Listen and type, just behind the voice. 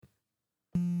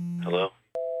Hello?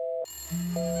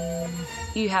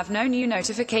 You have no new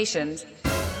notifications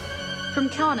from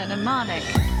Kanan and Manik.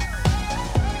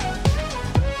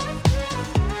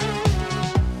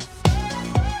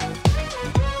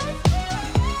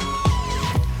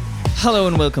 Hello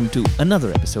and welcome to another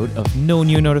episode of No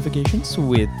New Notifications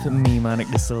with me, Manik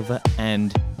De Silva,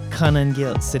 and Kanan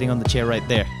Gill sitting on the chair right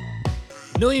there.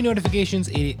 No New Notifications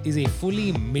is a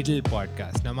fully middle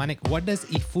podcast. Now, Manik, what does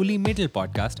a fully middle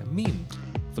podcast mean?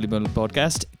 Fully Middle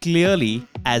Podcast clearly,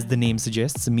 as the name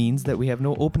suggests, means that we have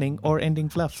no opening or ending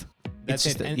fluff. That's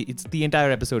it's it. just it's the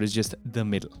entire episode is just the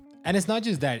middle. And it's not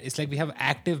just that. It's like we have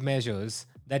active measures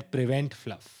that prevent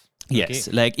fluff. Yes,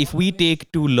 Okay? like if we take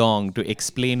too long to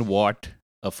explain what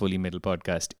a fully middle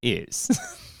podcast is,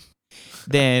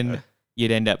 then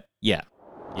you'd end up,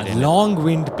 A long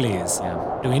wind plays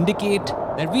to indicate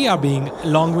that we are being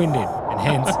long-winded, and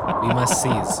hence we must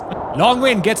cease. Long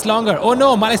wind gets longer. Oh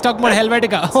no, Malik's talking about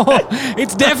Helvetica. Oh,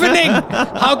 it's deafening.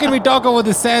 How can we talk over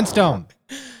the sandstorm?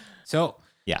 So,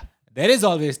 there is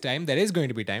always time. There is going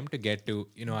to be time to get to,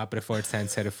 our preferred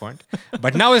sans serif font.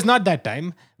 But now is not that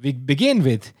time. We begin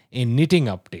with a knitting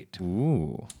update.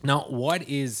 Ooh. Now, what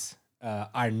is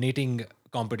our knitting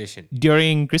competition?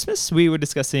 During Christmas, we were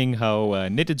discussing how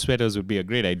knitted sweaters would be a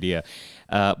great idea.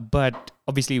 But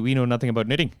obviously, we know nothing about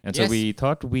knitting. And so Yes. we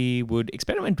thought we would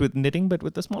experiment with knitting, but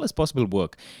with the smallest possible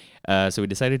work. So we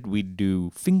decided we'd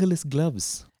do fingerless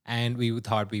gloves. And we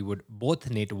thought we would both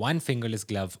knit one fingerless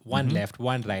glove, one left,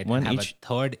 one right, One and have each. a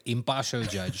third impartial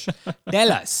judge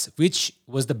tell us which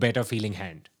was the better feeling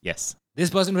hand. Yes. This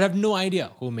person would have no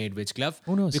idea who made which glove.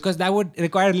 Who knows? Because that would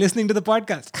require listening to the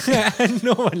podcast. And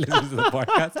no one listens to the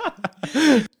podcast.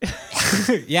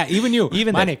 Yeah, even you,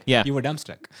 Even then, Manik, yeah. you were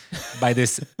dumbstruck by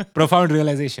this profound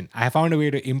realization. I have found a way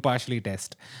to impartially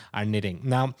test our knitting.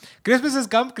 Now, Christmas has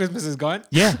come, Christmas is gone.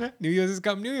 Yeah. New Year's has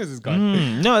come, New Year's is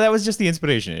gone. No, that was just the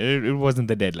inspiration. It wasn't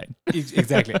the deadline.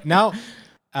 Exactly. Now,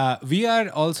 we are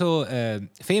also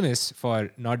famous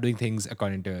for not doing things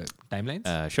according to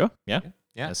timelines. Sure. Yeah.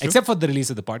 Yeah, That's true. except for the release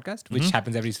of the podcast, which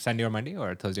happens every Sunday or Monday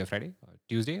or Thursday or Friday or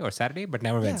Tuesday or Saturday, but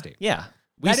never Wednesday. Yeah.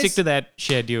 We That stick is- to that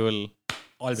schedule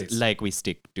Always. like we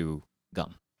stick to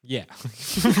gum. Yeah.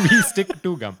 We stick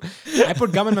to gum. I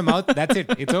put gum in my mouth. That's it.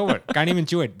 It's over. Can't even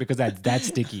chew it because that's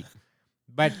sticky.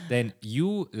 But then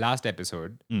you, last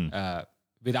episode,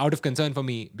 with out of concern for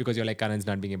me, because you're like, Kanan's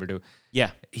not being able to,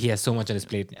 Yeah. he has so much on his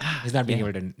plate. He's not being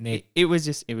able to knit. It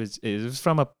was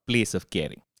from a place of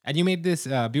caring. And you made this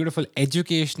beautiful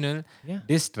educational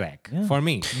diss track for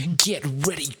me. Get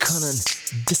ready,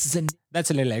 Kanan. This is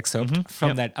That's a little excerpt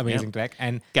from that amazing track.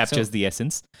 And Captures so the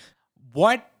essence.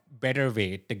 what better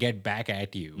way to get back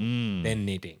at you than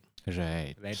knitting?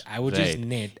 Right. Right? I would just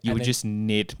knit. You and would then just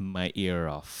knit my ear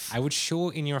off. I would show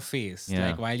in your face, Yeah.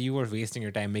 like while you were wasting your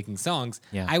time making songs,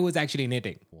 Yeah. I was actually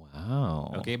knitting.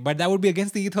 Wow. Okay, but that would be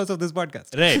against the ethos of this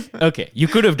podcast. Right. Okay. You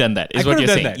could have done that, is I what could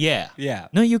you're have done saying. that. Yeah. Yeah.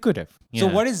 No, you could have. So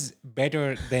Yeah. what is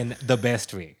better than the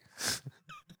best way?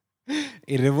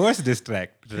 A reverse diss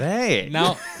track. Right.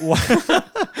 Now,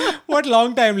 what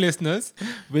long-time listeners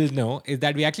will know is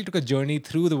that we actually took a journey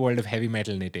through the world of heavy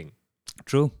metal knitting.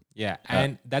 True. Yeah,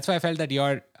 and that's why I felt that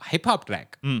your hip-hop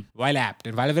track, while apt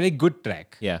and while a very good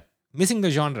track, Yeah. missing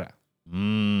the genre.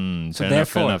 So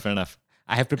therefore- fair enough.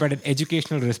 I have prepared an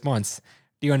educational response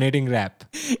to your knitting rap.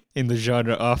 In the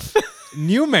genre of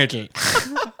New metal.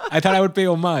 I thought I would pay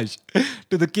homage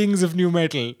to the kings of new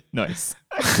metal. nice.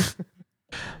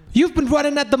 You've been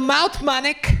running at the mouth,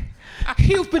 Manik.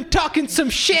 You've been talking some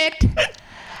shit.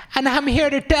 And I'm here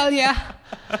to tell you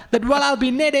that while I'll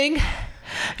be knitting,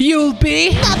 you'll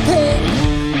be nothing.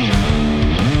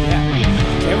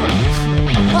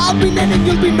 I'll be knitting,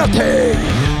 you'll be nothing.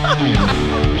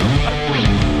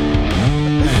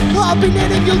 I'll be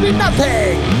knitting, you'll be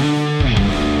nothing.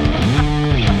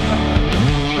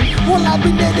 Well, I'll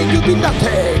be knitting, you'll be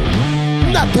nothing.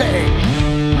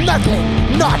 Nothing.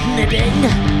 Nothing. Not knitting.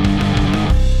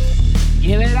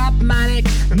 Give it up, Manik.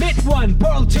 Knit one,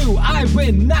 pearl two. I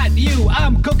win, not you.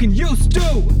 I'm cooking you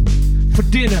stew for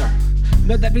dinner.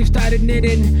 Not that we've started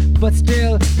knitting, but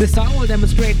still, this song will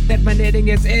demonstrate that my knitting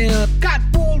is ill. Got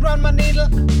wool round my needle,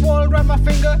 wool round my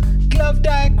finger. Glove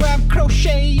diagram,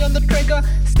 crochet on the trigger.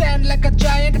 Stand like a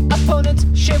giant, opponents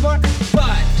shiver.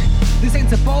 But this ain't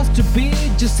supposed to be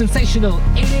just sensational.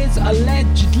 It is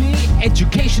allegedly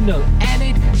educational, and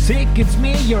it sickens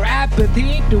me your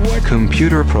apathy toward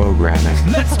Computer programming.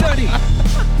 Let's study.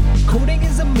 Coding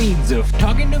is a means years of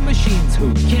talking to machines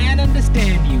who can't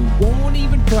understand you, won't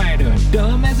even try to,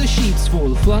 dumb as a sheep's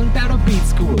fool, flunked out of beat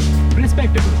school.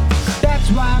 Respectable. That's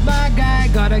why my guy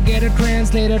gotta get a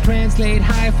translator, translate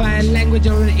hi-fi language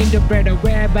or an interpreter,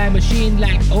 whereby machine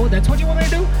like, oh, that's what you want me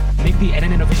to do? Make the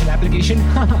NNN official application?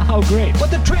 How great.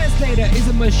 But the translator is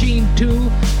a machine too,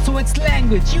 so it's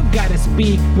language you gotta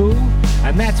speak, boo.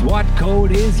 And that's what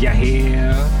code is, you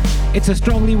hear? It's a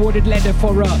strongly worded letter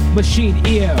for a machine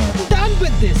ear. Done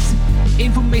with this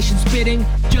information spitting,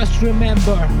 just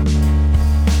remember,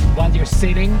 while you're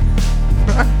sitting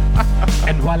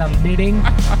and while I'm knitting,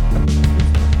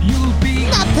 you'll be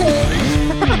Nothing.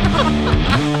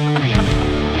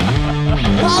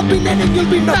 I'll be knitting, you'll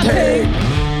be nothing.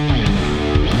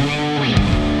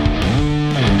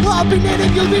 I'll be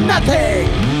knitting, you'll be nothing.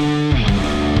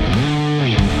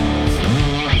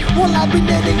 Well, I'll be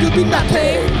knitting, you'll be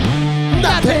nothing.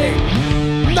 Nothing.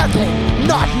 Nothing.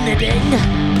 Not knitting.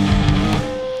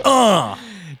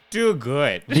 Too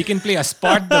good. We can play a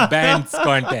spot the bands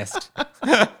contest.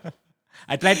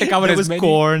 I tried to cover There as was many.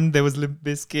 Korn, there was Limp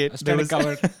Bizkit. I was trying to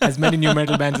cover as many new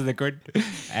metal bands as I could,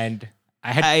 and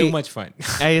I had too much fun.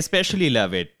 I especially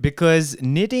love it because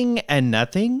knitting and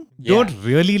nothing don't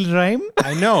really rhyme.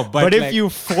 I know, But if you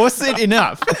force it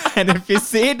enough, and if you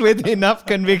say it with enough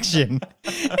conviction,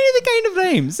 it kind of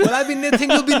rhymes. well, I've been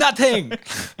knitting, you'll be nothing.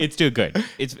 It's too good.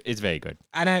 It's very good.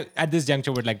 And I, at this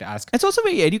juncture, would like to ask. It's also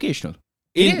very educational.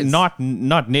 It is. Not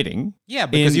knitting. Yeah,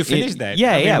 because you finished that.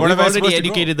 Yeah, I mean, yeah. what We've am I supposed already to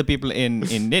go? educated the people in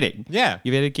knitting. Yeah.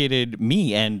 You've educated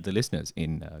me and the listeners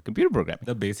in computer programming.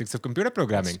 The basics of computer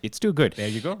programming. It's too good. There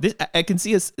you go. This I can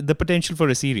see the potential for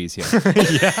a series here.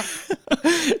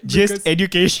 Just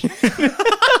education.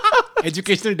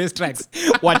 Educational diss tracks.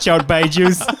 Watch out,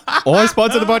 Byju's. Or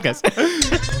sponsor the podcast.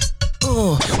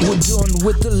 We're done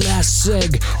with the last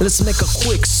seg. Let's make a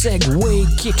quick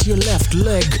segue. Kick your left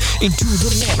leg into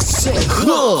the next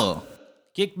seg.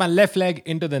 Kick my left leg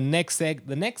into the next seg.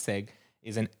 The next seg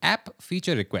is an app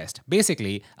feature request.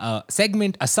 Basically, a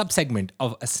sub-segment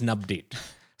of a snub date.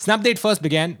 Snub date first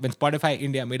began when Spotify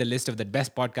India made a list of the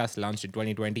best podcasts launched in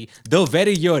 2020, the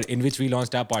very year in which we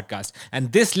launched our podcast.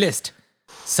 And this list,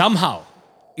 somehow,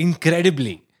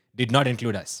 incredibly, did not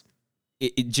include us.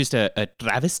 Just a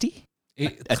travesty?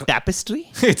 A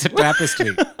tapestry? It's a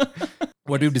tapestry.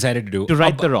 What we've decided to do. To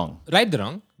right the wrong. Right the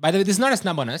wrong. By the way, this is not a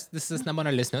snub on us. This is a snub on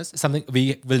our listeners. Something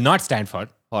we will not stand for.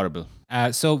 Horrible.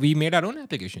 So we made our own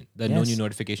application. The No Yes. New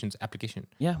Notifications application.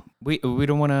 Yeah. We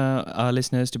don't want our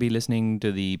listeners to be listening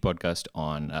to the podcast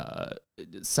on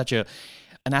such an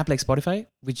app like Spotify,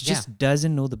 which just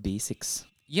doesn't know the basics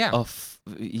Yeah. of,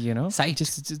 Sight.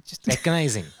 Just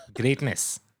Recognizing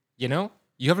greatness. You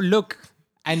have a look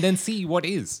and then see what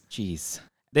is. Jeez.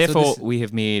 Therefore, this- we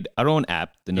have made our own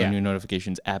app. The No Yeah. New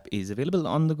Notifications app is available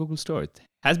on the Google Store. It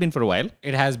has been for a while.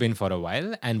 It has been for a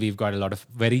while, and we've got a lot of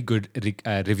very good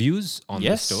reviews on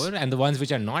Yes. the store. And the ones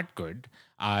which are not good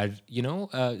are,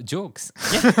 jokes.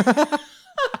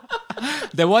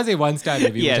 There was a 1-star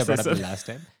review Yes, which I brought I up saw the last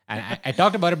time. And I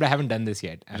talked about it, but I haven't done this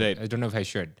yet. Right. I don't know if I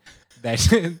should. That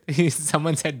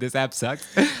someone said this app sucks.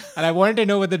 And I wanted to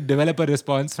know whether the developer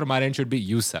response from our end should be,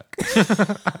 you suck.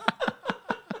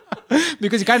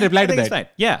 Because you can't reply to It's that. fine.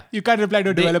 Yeah. You can't reply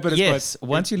to a developer response. Yes,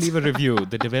 once you leave a review,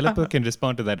 the developer can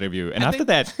respond to that review. And after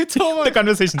that, it's over. the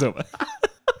conversation's over.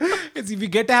 If we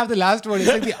get to have the last word, it's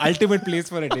like the ultimate place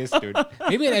for a diss, dude.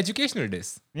 Maybe an educational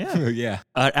diss. Yeah. Yeah.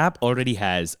 Our app already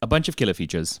has a bunch of killer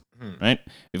features, right?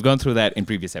 We've gone through that in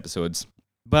previous episodes.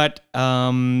 But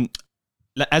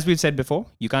as we've said before,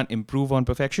 you can't improve on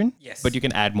perfection, Yes. but you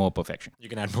can add more perfection. You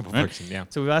can add more perfection, yeah.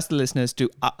 So we've asked the listeners to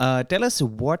tell us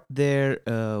what their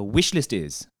wish list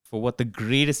is for what the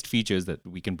greatest features that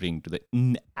we can bring to the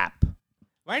app.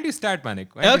 Why don't you start,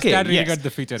 Manik? Why don't you start reading yes. out the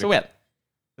feature? So, well,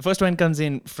 the first one comes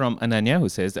in from Ananya, who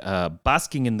says,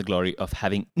 basking in the glory of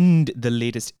having the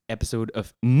latest episode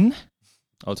of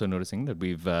Also noticing that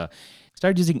we've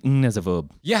started using as a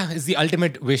verb. Yeah, it's the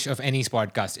ultimate wish of any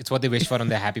podcast. It's what they wish for on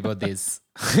their happy birthdays.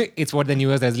 It's what the New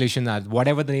Year's resolution are.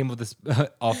 Whatever the name of this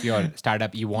of your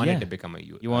startup, you want it to become a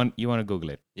You want to Google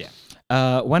it.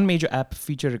 Yeah. One major app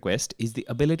feature request is the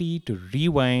ability to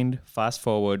rewind, fast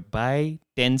forward by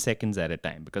 10 seconds at a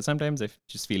time. Because sometimes I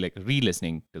just feel like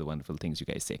re-listening to the wonderful things you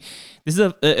guys say. This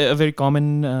is a very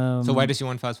common So why does she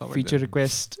want fast forward? feature then?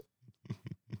 request.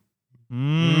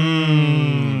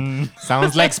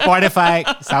 Sounds like Spotify.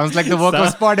 Sounds like the work of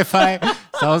Spotify.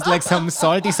 Sounds like some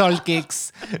salty salt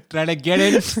cakes. Trying to get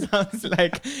in. Sounds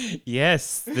like,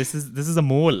 yes, this is a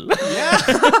mole.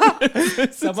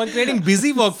 Someone creating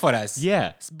busy work for us. Yeah.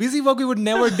 It's busy work we would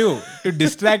never do to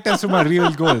distract us from our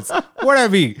real goals. What are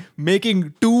we?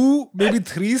 Making 2 maybe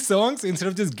 3 songs instead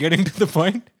of just getting to the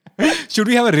point? Should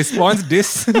we have a response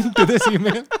diss to this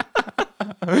email?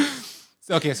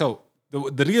 So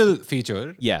the real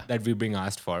feature that we're being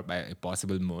asked for by a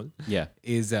possible mole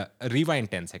is a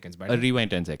rewind 10 seconds. A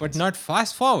rewind 10 seconds. But not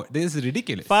fast forward. This is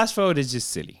ridiculous. Fast forward is just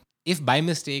silly. If by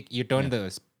mistake you turn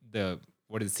the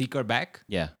seeker back,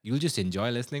 Yeah. you'll just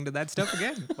enjoy listening to that stuff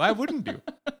again. Why wouldn't you?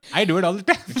 I do it all the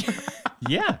time.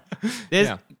 Yeah.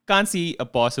 Can't see a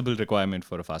possible requirement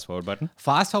for a fast forward button.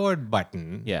 Fast forward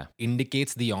button Yeah.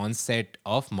 indicates the onset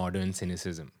of modern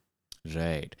cynicism.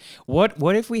 Right.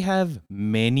 What if we have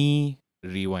many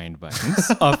rewind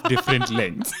buttons of different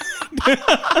lengths?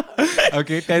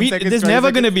 Okay, 10 seconds. There's 20 never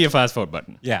seconds. going to be a fast forward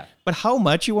button. Yeah. But how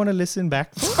much you want to listen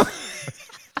back for?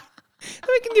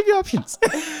 We can give you options.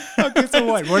 Okay, so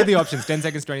what? What are the options? 10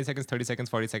 seconds, 20 seconds, 30 seconds,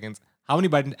 40 seconds. How many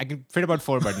buttons? I can fit about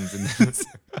 4 buttons in this.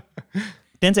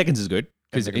 10 seconds is good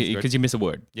 10 seconds is good. because you miss a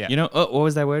word. Yeah. You know, what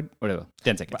was that word? Whatever.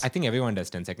 10 seconds. I think everyone does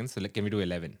 10 seconds. So can we do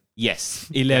 11? Yes.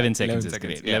 11 seconds 11 is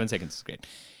seconds, great. yeah. 11 seconds is great.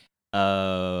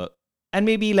 And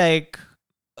maybe like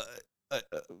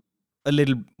a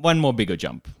little, one more bigger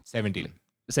jump. 17.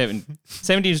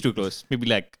 17 is too close. Maybe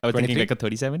like, I was thinking 23? like a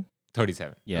 37.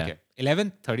 37. Yeah. Okay.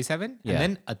 11, 37. Yeah. And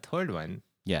then a third one,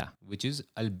 Yeah. which is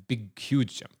a big,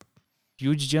 huge jump.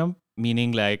 Huge jump,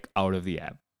 meaning like out of the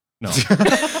app. No.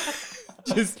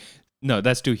 No,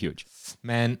 that's too huge.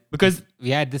 Man, Because if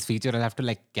we had this feature, I'll have to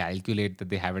like calculate that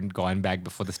they haven't gone back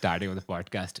before the starting of the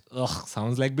podcast. Ugh,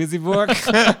 sounds like busy work.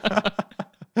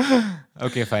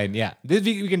 Okay, fine. Yeah. This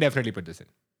we can definitely put this in.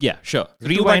 yeah, sure. So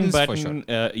 2 Rewind buttons for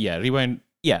button. Yeah, rewind.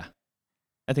 Yeah.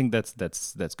 I think that's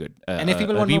good. And if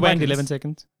people want more rewind buttons, 11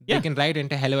 seconds. They can write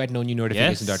into Yes,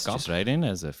 hello@nonewnotifications.com. just write in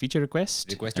as a feature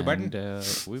request. Request your button. And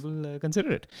we will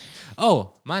consider it.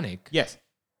 Oh, Manik, Yes.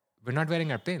 we're not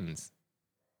wearing our pins.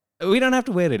 We don't have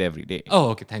to wear it every day. Oh,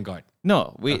 okay. Thank God.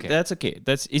 No, Okay. that's okay.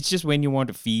 It's just when you want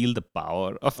to feel the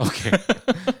power of. Okay.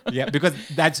 Yeah, because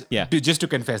that's Yeah. just to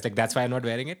confess, like that's why I'm not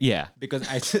wearing it. Yeah. Because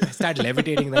I start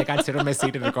levitating, then I can't sit on my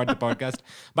seat and record the podcast.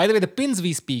 By the way, the pins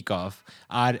we speak of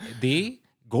are they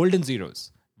golden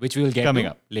zeros, which we will get Coming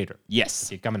to up. later. Yes.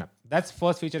 Okay, coming up. That's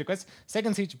first feature request.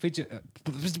 Second feature.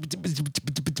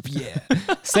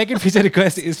 Second feature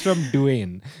request is from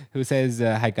Duane, who says,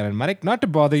 "Hi, Karan Manik. Not to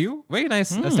bother you. Very nice.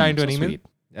 Starting to an so email. sweet.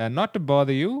 Not to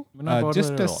bother you. not bothered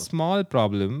Just at a all. small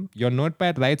problem. Your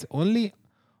notepad writes only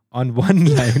on one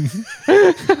line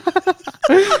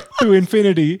to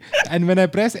infinity, and when I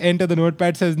press enter, the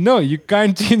notepad says, "No, you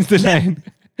can't change the line."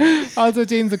 Also,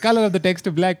 change the color of the text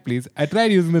to black, please. I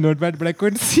tried using the notepad, but I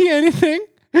couldn't see anything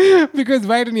because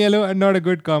white and yellow are not a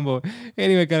good combo.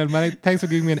 Anyway, Karan Manik, thanks for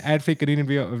giving me an ad-free convenient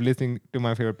way of listening to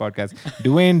my favorite podcast.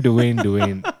 Duane,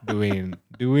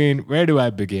 where do I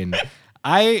begin?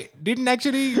 I didn't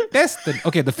actually test the...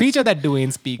 Okay, the feature that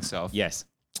Duane speaks of Yes.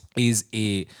 is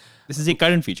a... This is a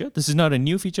current feature. This is not a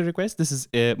new feature request. This is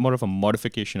more of a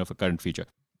modification of a current feature.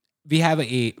 We have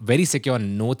a very secure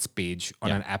notes page on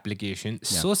Yeah. an application,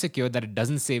 so secure that it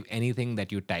doesn't save anything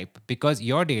that you type because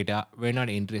your data we're not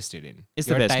interested in. It's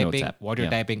the you're best notes typing, app. what you're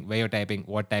Yeah. typing, where you're typing,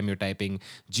 what time you're typing,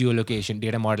 geolocation,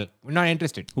 data model. We're not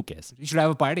interested. Who cares? You should have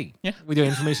a party Yeah. with your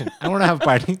information. I want to have a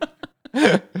party.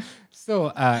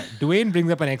 So, Duane brings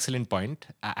up an excellent point.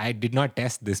 I did not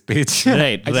test this page.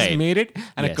 Right, I just right. made it,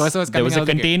 and Yes. a cursor was There coming was a out of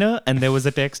the gate. container and there was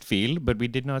a text field, but we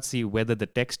did not see whether the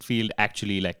text field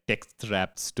actually like text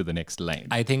wraps to the next line.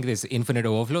 I think there's infinite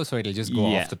overflow, so it'll just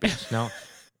go Yeah. off the page. Now,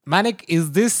 Manik,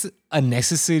 is this a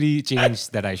necessary change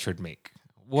that I should make?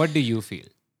 What do you feel?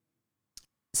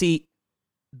 See,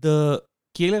 the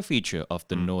killer feature of Hmm.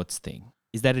 the notes thing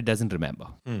is that it doesn't remember.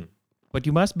 But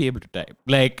you must be able to type.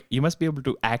 Like, you must be able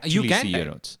to actually can see your type.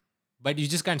 notes. But you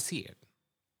just can't see it.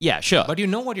 Yeah, sure. But you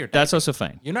know what you're typing. That's also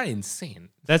fine. You're not insane.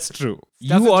 That's true. Stuff is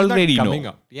just You not already coming know.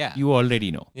 out. Yeah. You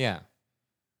already know. Yeah.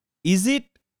 Is it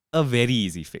a very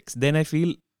easy fix? Then I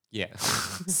feel Yeah.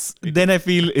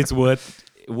 it's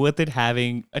worth it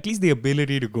having at least the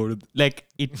ability to go to like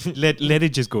it let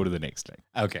it just go to the next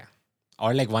line. Okay.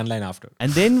 Or like one line after.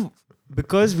 And then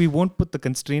because we won't put the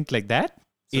constraint like that,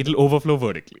 it'll overflow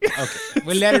vertically. Okay.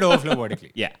 We'll let it overflow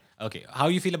vertically. Yeah. Okay. How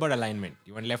you feel about alignment?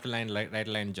 You want left align, right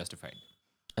align, justified?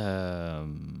 I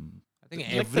I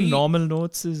think like the normal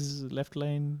notes is left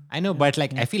line. I know, but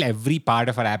like I feel every part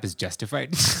of our app is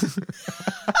justified.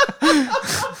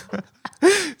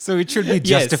 So it should be Yes.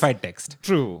 justified text.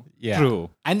 True. Yeah.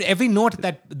 True. And every note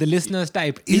that the listeners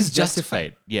type is Is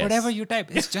justified. justified, yes. Whatever you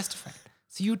type is justified.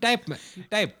 So you type, man. You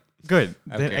type. Good.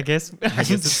 Then Okay. I guess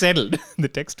it's settled. The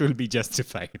text will be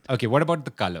justified. Okay, what about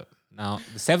the color? Now,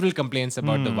 several complaints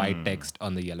about the white text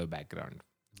on the yellow background.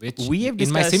 which We have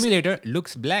in my discussed- simulator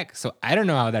looks black. So I don't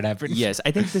know how that happened. Yes,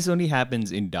 I think this only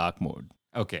happens in dark mode.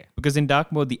 Okay. Because in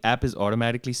dark mode, the app is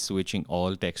automatically switching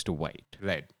all text to white,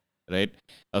 Right. right?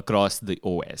 Across the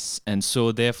OS. And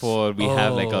so therefore, we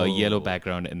have like a yellow Oh.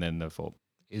 background and then the four.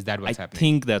 Is that what's I happening?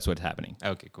 think that's what's happening.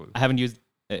 Okay, cool. I haven't used...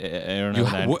 I don't know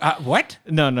that. What?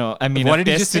 No. I mean, What I've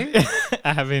did you just tested-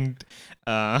 I haven't...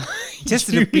 Just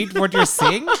repeat what you're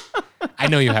saying. I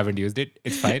know you haven't used it.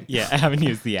 It's fine. Yeah, I haven't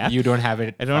used the app. You don't have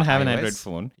it. I don't on have an iOS? Android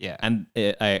phone. Yeah. And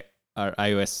our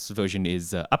iOS version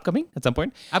is upcoming at some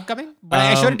point. Upcoming, but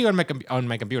I showed it to you on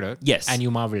my computer. Yes. And you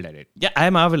marveled at it. Yeah, I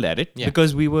marveled at it Yeah.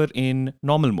 because we were in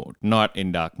normal mode, not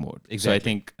in dark mode. So I Exactly.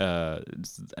 think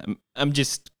I'm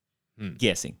just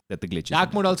guessing that the glitch is Dark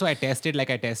in mode also I tested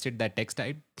that text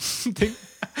type thing.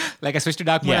 Like I switched to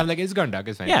dark mode. Yeah. I'm like, it's gone dark.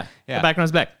 It's fine. Yeah, the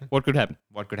background's black. What could happen?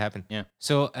 What could happen? Yeah.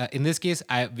 So in this case,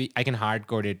 I can hard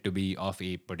code it to be of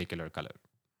a particular color.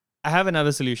 I have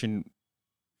another solution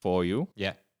for you.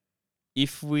 Yeah.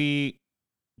 If we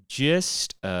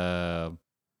just so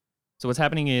what's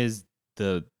happening is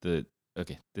the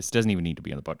okay, this doesn't even need to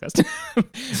be on the podcast.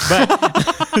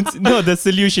 But no, the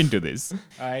solution to this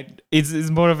All right. is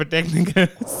more of a technical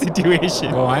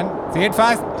situation. Go on. Say it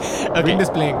fast. Okay. Wind is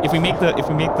playing. If we make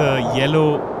the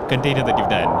yellow container that you've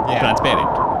done Yeah.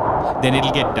 transparent, then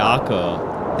it'll get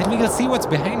darker, Then we can see what's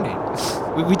behind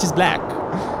it. which is black.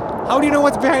 How do you know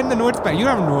what's behind the notepad? You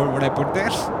don't know what I put there.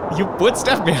 You put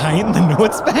stuff behind the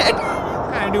notes pad.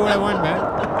 I do what I want, man.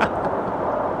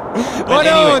 But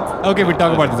notes? Okay, we'll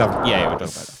talk about this after. Yeah, we'll talk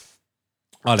about that.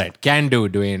 All right. Can do,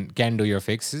 Dwayne. Can do your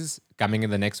fixes coming in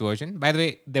the next version. By the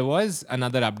way, there was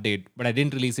another update, but I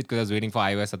didn't release it because I was waiting for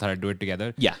iOS. I thought I'd do it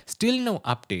together. Yeah. Still no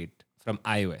update from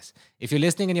iOS. If you're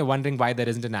listening and you're wondering why there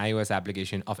isn't an iOS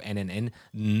application of NNN,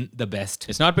 the best.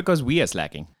 It's not because we are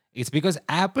slacking. It's because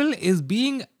Apple is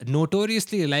being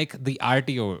notoriously like the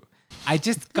RTO. I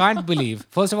just can't believe.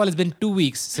 First of all, it's been 2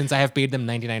 weeks since I have paid them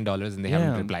 $99 and they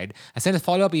haven't Yeah. replied. I sent a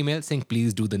follow-up email saying,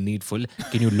 please do the needful.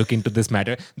 Can you look into this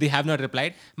matter? They have not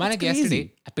replied. Manik, crazy.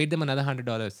 yesterday, I paid them another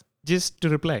 $100. Just to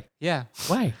reply. Yeah.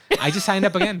 Why? I just signed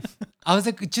up again. I was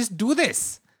like, just do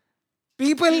this.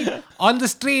 People on the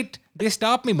street, they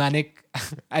stop me, Manik,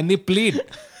 and they plead.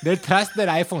 They thrust their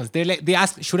iPhones. They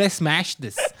ask, should I smash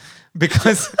this?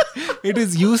 Because it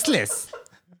is useless.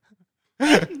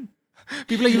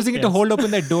 People are using it to hold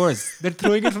open their doors. They're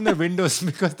throwing it from their windows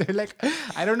because they're like,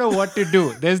 I don't know what to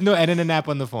do. There's no NNN app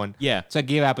on the phone. Yeah. So I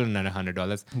gave Apple another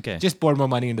 $100. Okay. Just pour more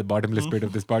money in the bottomless pit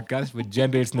of this podcast, which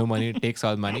generates no money, it takes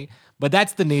all money. But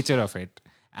that's the nature of it.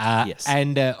 Yes.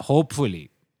 And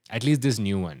hopefully, at least this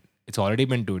new one, it's already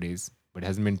been 2 days, but it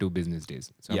hasn't been 2 business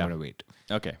days. So Yeah. I'm going to wait.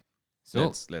 Okay.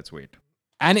 So- Let's wait.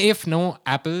 And if no,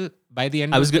 Apple, by the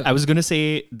end I of was the... I was gonna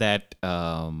say that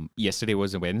yesterday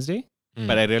was a Wednesday,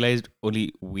 but I realized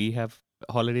only we have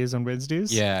holidays on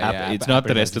Wednesdays. Yeah, It's Apple not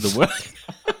the rest of does. the world.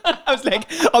 I was like,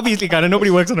 obviously, Kana, nobody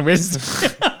works on a Wednesday.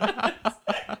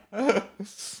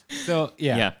 So,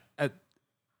 yeah. Yeah.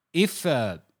 If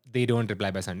they don't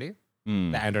reply by Sunday,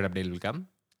 Hmm. the Android update will come.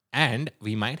 And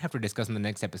we might have to discuss in the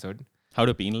next episode. How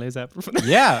to penalize Apple for that?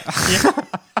 Yeah.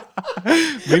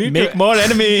 We need Make to... more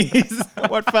enemies.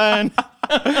 What fun.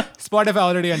 Spotify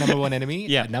already a number 1 enemy.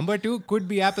 Yeah. Number 2 could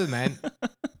be Apple, man.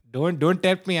 Don't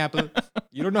tempt me, Apple.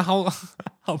 You don't know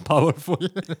how powerful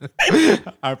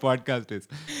our podcast is.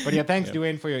 But yeah, thanks,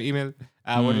 Dwayne, for your email.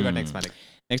 What do we got next, Malik?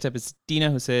 Next up is Tina,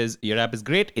 who says, your app is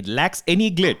great. It lacks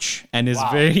any glitch and is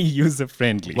very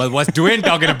user-friendly. Well, what's Dwayne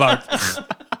talking about?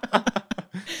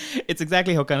 It's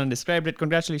exactly how Kanan described it.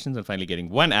 Congratulations on finally getting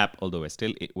one app, although we're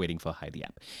still waiting for Heidi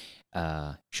app.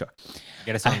 Sure.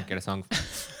 Get a song.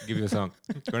 Give you a song.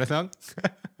 You want a song?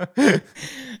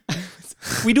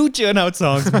 We do churn out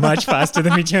songs much faster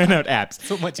than we churn out apps.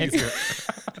 So much easier.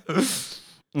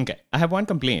 Okay. I have one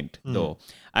complaint, though.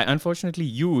 I unfortunately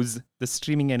use the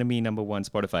streaming enemy number 1,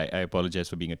 Spotify. I apologize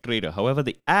for being a traitor. However,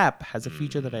 the app has a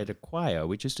feature that I require,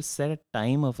 which is to set a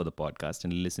timer for the podcast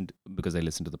and because I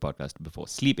listen to the podcast before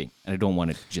sleeping, and I don't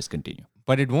want it to just continue.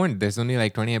 But it won't. There's only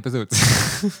like 20 episodes.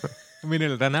 I mean,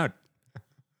 it'll run out.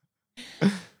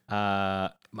 I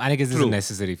guess this is a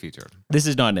necessary feature. This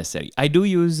is not necessary. I do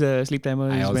use sleep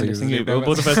timers. I also when use listening. sleep timers.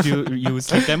 Both of us use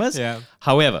sleep timers. Yeah.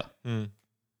 However,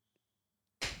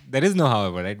 There is no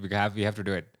however, right? We have to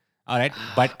do it. All right.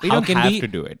 But we how don't can have we to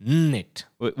do it. it?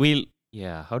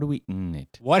 How do we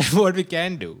it? What we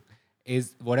can do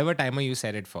is whatever timer you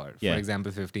set it for Yeah. example,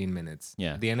 15 minutes.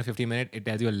 Yeah. At the end of 15 minutes, it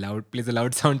tells you plays a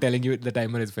loud sound telling you the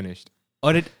timer is finished.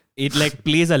 Or it like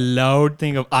plays a loud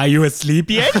thing of, are you asleep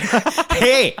yet?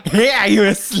 hey, are you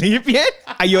asleep yet?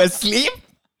 Are you asleep?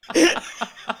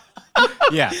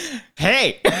 Yeah.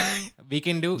 Hey. We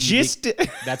can do... Just...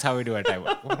 That's how we do it.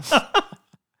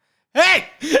 Hey!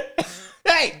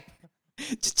 Hey!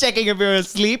 Just checking if you're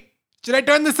asleep. Should I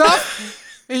turn this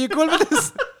off? Are you cool with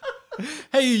this?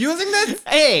 Hey, you using this?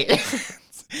 Hey!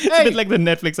 It's a bit like the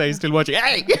Netflix I still watching.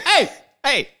 Hey! Hey!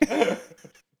 Hey!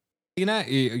 Tina,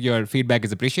 your feedback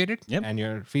is appreciated. Yep. And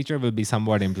your feature will be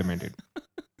somewhat implemented.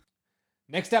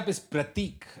 Next up is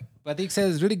Pratik. Pratik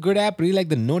says, really good app. Really like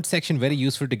the note section. Very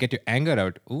useful to get your anger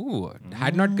out. Ooh,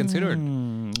 had not considered.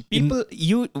 People,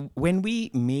 when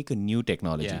we make a new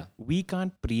technology, Yeah. we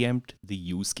can't preempt the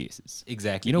use cases.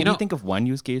 Exactly. We think of one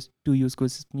use case, two use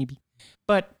cases maybe.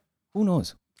 But who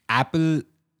knows? Apple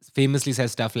famously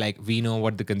says stuff like, we know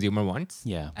what the consumer wants.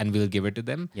 Yeah. And we'll give it to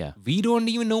them. Yeah. We don't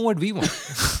even know what we want.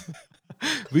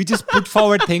 We just put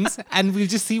forward things and we'll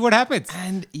just see what happens.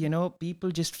 And, people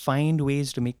just find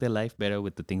ways to make their life better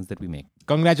with the things that we make.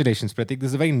 Congratulations, Pratik. This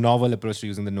is a very novel approach to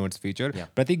using the notes feature. Yeah.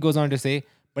 Pratik goes on to say,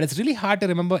 but it's really hard to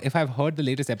remember if I've heard the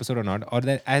latest episode or not, or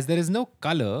that as there is no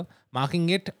color marking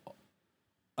it,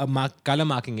 color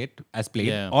marking it as played,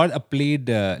 Yeah. or a played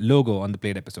logo on the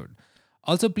played episode.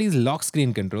 Also, please lock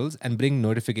screen controls and bring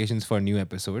notifications for new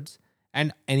episodes.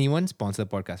 And anyone sponsor the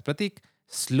podcast. Pratik,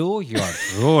 slow your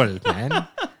roll, man.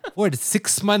 What,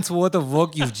 6 months worth of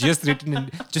work you've just written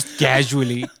in just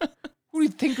casually? Who do you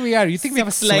think we are? You think we have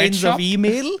a Lines sweatshop? of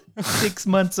email, 6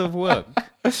 months of work.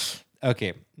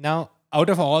 Okay. Now, out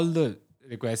of all the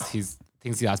requests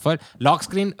things he asked for, lock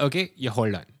screen, okay, you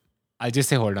hold on. I'll just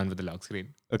say hold on with the lock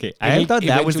screen. Okay, I thought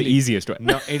that was the eventually- easiest one.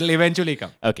 No, it'll eventually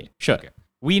come. Okay, sure. Okay.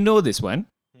 We know this one.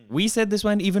 We said this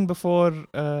one even before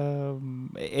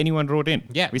anyone wrote in.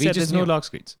 Yeah, we we said just there's no knew. lock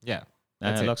screens. Yeah.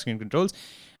 That's it. Lock screen controls.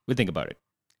 We'll think about it.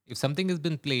 If something has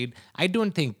been played, I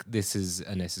don't think this is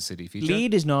a necessary feature.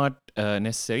 Played is not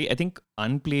necessary. I think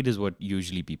unplayed is what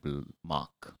usually people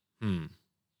mark.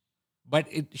 But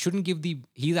it shouldn't give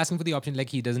he's asking for the option like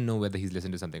he doesn't know whether he's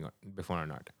listened to something before or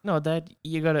not. No, that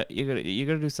you gotta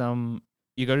do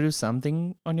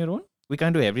something on your own. We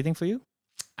can't do everything for you.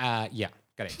 Yeah,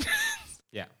 correct.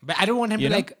 Yeah. But I don't want him You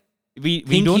to know? like, We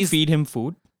think don't he's- feed him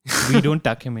food. We don't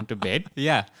tuck him into bed.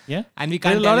 yeah. Yeah. And we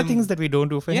There are can't a tell lot of him- things that we don't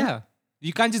do for him. Yeah.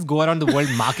 You can't just go around the world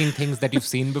marking things that you've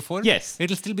seen before. Yes.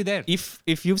 It'll still be there.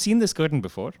 If you've seen this curtain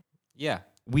before, Yeah.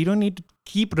 we don't need to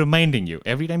keep reminding you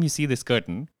every time you see this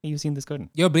curtain. Hey, you've seen this curtain.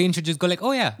 Your brain should just go like,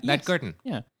 oh yeah, that Yes. curtain.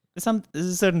 Yeah. There's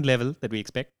a certain level that we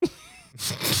expect.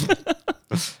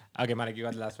 Okay, Manik, you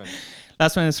got the last one.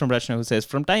 Last one is from Rachna, who says,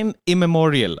 from time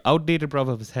immemorial, outdated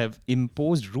proverbs have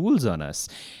imposed rules on us,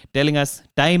 telling us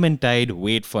time and tide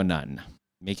wait for none,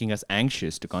 making us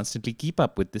anxious to constantly keep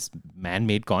up with this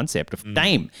man-made concept of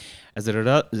time, as a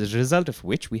result of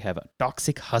which we have a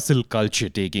toxic hustle culture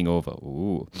taking over.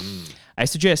 Ooh. I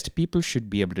suggest people should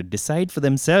be able to decide for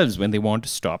themselves when they want to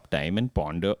stop time and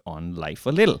ponder on life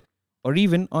a little, or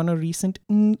even on a recent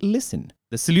listen.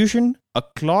 The solution? A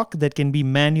clock that can be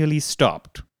manually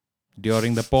stopped.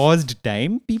 During the paused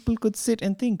time, people could sit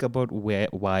and think about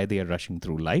why they are rushing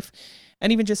through life,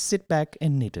 and even just sit back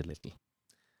and knit a little.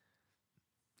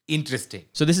 Interesting.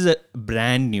 So this is a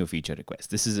brand new feature request.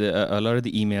 This is a lot of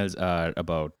the emails are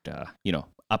about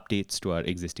updates to our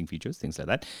existing features, things like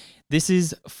that. This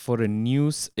is for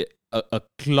a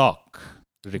clock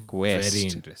request. Very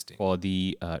interesting. For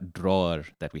the drawer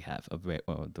that we have,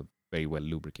 the very well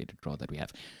lubricated drawer that we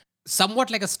have. Somewhat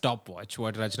like a stopwatch,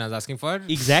 what Rachna is asking for.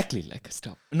 Exactly like a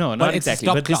stop. No, But not it's a exactly.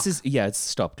 stop But this clock. is it's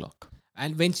stop clock.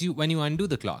 And when you undo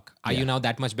the clock, are you now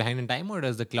that much behind in time, or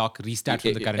does the clock restart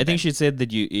from the current I think time? she said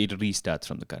that it restarts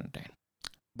from the current time.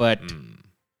 But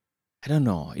I don't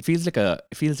know. It feels like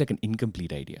an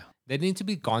incomplete idea. There needs to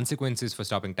be consequences for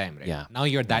stopping time, right? Yeah. Now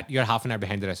you're half an hour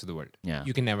behind the rest of the world. Yeah.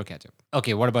 You can never catch up.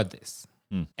 Okay, what about this?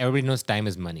 Hmm. Everybody knows time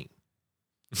is money.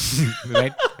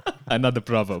 Right? Another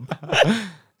proverb.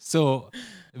 So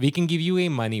we can give you a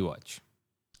money watch.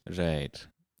 Right.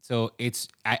 So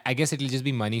I guess it'll just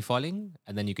be money falling,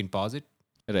 and then you can pause it.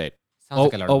 Right. Sounds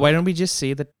like a lot Or of why don't we just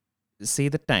say the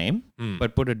time, Hmm.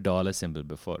 but put a dollar symbol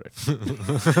before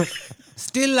it?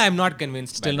 Still, I'm not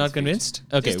convinced. Still by not this feature. convinced?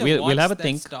 Okay, Just a we'll watch have a that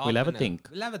think. stop We'll have a and think.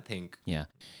 We'll have a think. Yeah.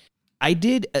 I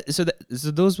did. So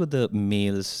those were the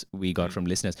mails we got from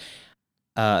listeners.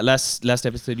 Last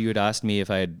episode, you had asked me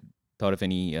if I had thought of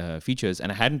any features,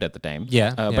 and I hadn't at the time.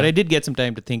 Yeah, But I did get some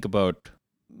time to think about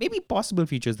maybe possible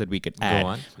features that we could add.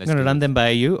 on. I'm Let's going to do run it. them by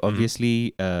you.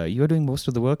 Obviously, you're doing most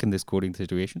of the work in this coding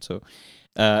situation, so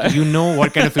You know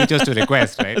what kind of features to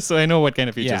request, right? so I know what kind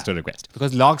of features Yeah. to request.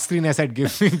 Because lock screen, I said,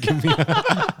 give me.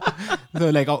 So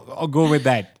like, I'll go with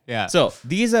that. Yeah. So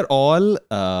these are all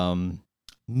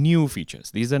new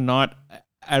features. These are not.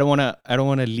 I don't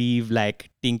wanna leave like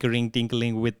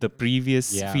tinkling with the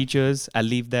previous Yeah. features. I'll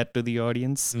leave that to the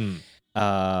audience.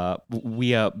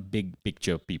 We are big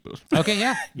picture people. Okay,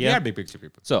 yeah. Yeah. We are big picture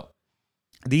people. So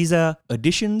these are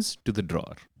additions to the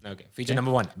drawer. Okay. Feature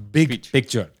number 1. Big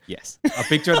picture. Yes. A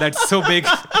picture that's so big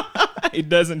It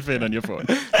doesn't fit on your phone.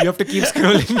 you have to keep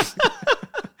scrolling.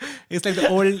 It's like the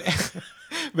old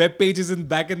web pages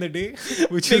back in the day,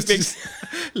 which used to just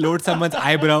load someone's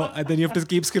eyebrow and then you have to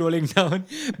keep scrolling down.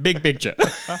 Big picture.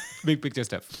 Big picture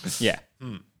stuff. Yeah.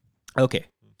 Okay.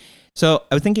 So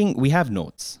I was thinking we have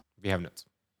notes. We have notes.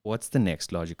 What's the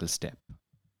next logical step?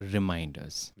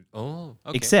 Reminders. Oh,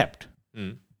 okay. Except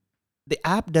Mm. the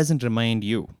app doesn't remind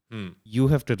you. Mm. You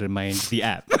have to remind the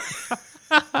app.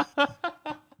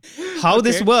 How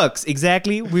this works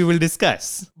exactly, we will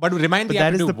discuss. But remind But the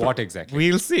app that to is do the what exactly?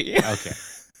 We'll see. Okay.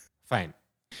 Fine.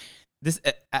 This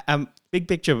big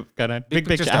picture, Karan. Big picture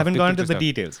picture. I stuff, haven't big gone to picture the stuff.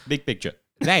 details. Big picture.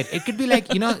 Right. It could be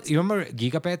like, you remember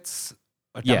Gigapets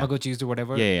or Yeah. Tamagotchis or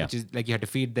whatever? Yeah, yeah. Which is like you have to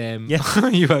feed them. Yeah.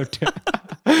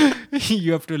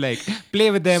 you have to like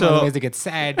play with them, So- otherwise they get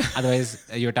sad. Otherwise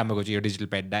your Tamagotchi, your digital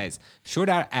pet dies. Should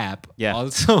our app Yeah.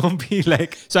 also be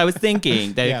like So I was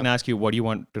thinking that Yeah. it can ask you, what do you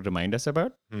want to remind us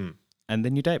about? And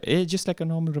then you type, it's just like a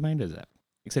normal reminders app,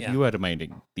 except Yeah. you are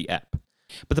reminding the app.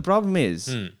 But the problem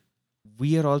is,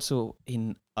 we are also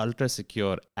in ultra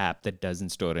secure app that doesn't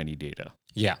store any data.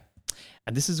 Yeah.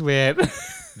 And this is where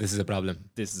This is a problem.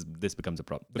 this becomes a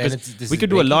problem. Then Because this we is could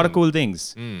do a lot of breaking. cool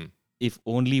things if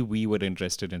only we were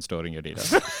interested in storing your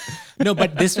data. No,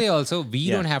 but this way also we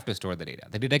Yeah. don't have to store the data.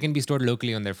 The data can be stored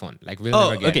locally on their phone. Like we'll Oh,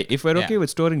 never get okay. it. If we're Yeah. okay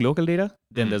with storing local data,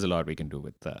 then there's a lot we can do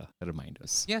with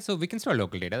reminders. Yeah, so we can store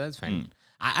local data. That's fine.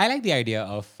 I like the idea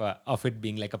of it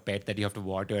being like a pet that you have to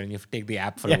water and you have to take the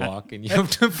app for a Yeah. walk and you have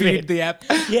to feed the app.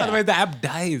 Yeah. Otherwise, the app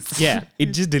dies. Yeah, it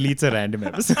just deletes a random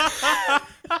episode.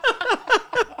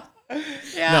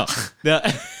 No,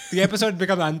 The episode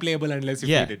becomes unplayable unless you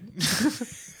Yeah. feed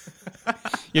it.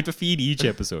 you have to feed each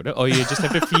episode, or you just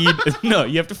have to feed. No,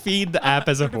 you have to feed the app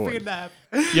as a whole. Feed the app.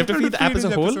 You have to feed the app as a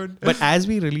each whole. episode. But as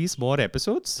we release more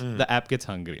episodes, the app gets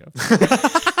hungrier.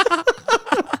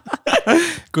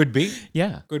 Could be.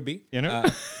 Yeah. Could be. You know?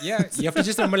 Yeah. You have to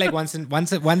just remember like once a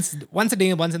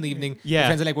day, once in the evening. Yeah. Your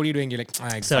friends are like, "What are you doing?" You're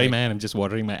like, Sorry, man, I'm just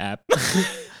watering my app.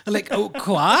 Like, oh,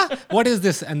 qua? What is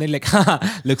this? And then like, haha,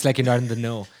 looks like you're not in the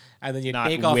know. And then you Not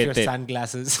take off with your it.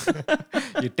 sunglasses.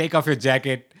 You take off your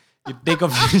jacket. You take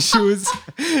off your shoes.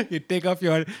 You take off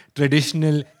your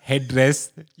traditional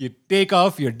headdress. You take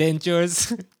off your dentures.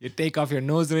 You take off your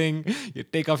nose ring. You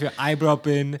take off your eyebrow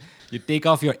pin. You take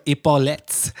off your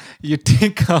epaulettes. You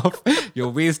take off your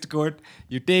waistcoat.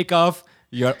 You take off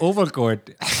your overcoat.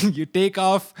 You take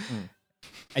off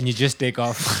and you just take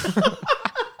off.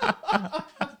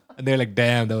 And they're like,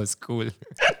 damn, that was cool.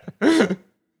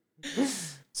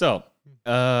 So,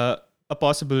 a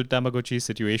possible Tamagotchi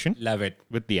situation Love it.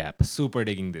 with the app. Super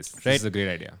digging this. Right. This is a great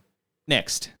idea.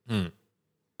 Next,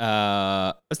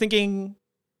 I was thinking,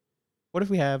 what if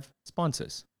we have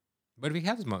sponsors? But we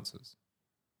have sponsors.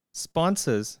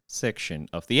 Sponsors section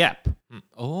of the app.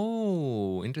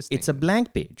 Oh, interesting. It's a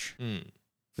blank page Hmm.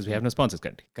 because we have no sponsors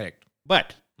currently. Correct.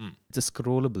 But it's a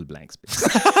scrollable blank space.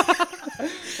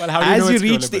 Well, how As you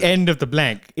reach the end of the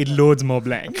blank, it loads more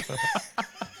blank.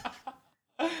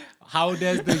 How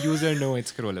does the user know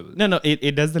it's scrollable? No,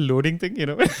 it does the loading thing, you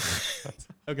know.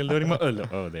 Okay, loading more.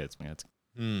 Oh, there's my answer.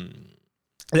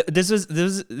 This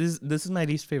is my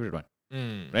least favorite one,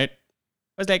 right?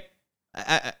 I was like,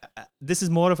 this is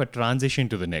more of a transition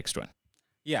to the next one.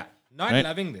 Yeah. Not Right.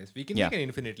 loving this. We can Yeah. make an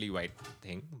infinitely white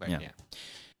thing, but Yeah. yeah.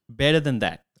 Better than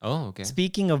that. Oh, okay.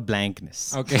 Speaking of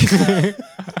blankness. Okay.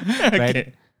 Okay.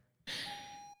 Right.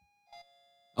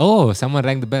 Oh, someone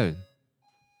rang the bell.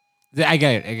 I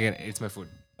get it. It's my food.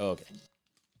 Okay.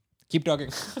 Keep talking.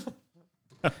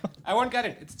 I won't cut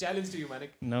it. It's a challenge to you,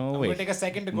 Manik. No I'm way. going to take a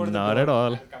second to go to the Not door at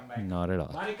all. and come back. Not at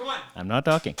all. Manik, come on. I'm not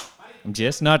talking. I'm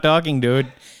just not talking, dude.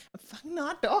 I'm fucking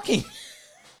not talking.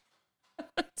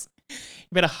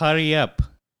 You better hurry up.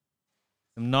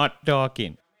 I'm not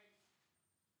talking.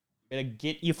 You better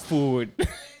get your food. You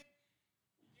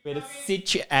better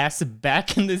sit your ass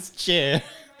back in this chair.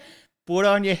 Put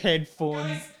on your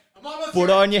headphones. Put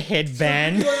on your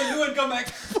headband.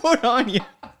 Put on your...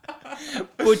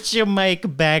 Put your mic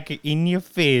back in your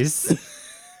face.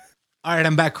 All right,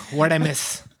 I'm back. What'd I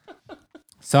miss?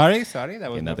 Sorry. That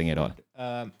was Okay, nothing at all.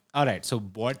 all right. So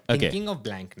what? Okay. Thinking of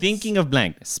blankness. Thinking of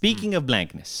blankness. Speaking of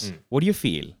blankness, what do you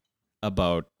feel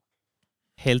about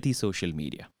healthy social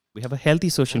media? We have a healthy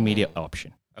social media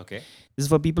option. Okay. This is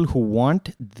for people who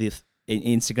want this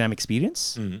Instagram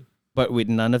experience, but with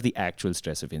none of the actual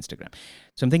stress of Instagram.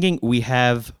 So I'm thinking we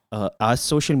have our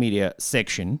social media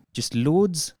section just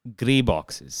loads gray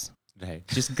boxes. Right.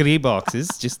 Just gray boxes,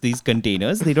 just these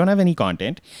containers. They don't have any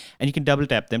content, and you can double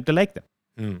tap them to like them.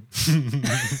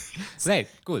 Right.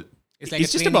 Cool. It's like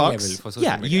It's a just a training box. level for social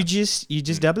Yeah, media. you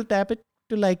just double tap it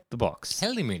to like the box,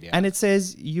 Healthy media. and it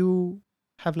says you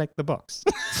have liked the box.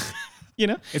 You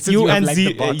know, It says you have liked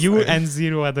the box. you and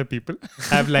 0 other people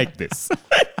have liked this.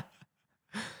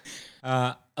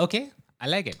 Okay. I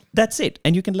like it. That's it,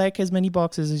 and you can like as many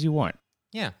boxes as you want,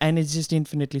 Yeah. and it's just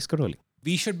infinitely scrolling.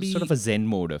 We should be Sort of a Zen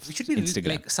mode of we should be Instagram.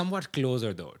 like somewhat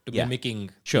closer though to Yeah. mimicking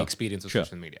Sure. the experience of Sure.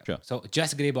 social media. Sure. So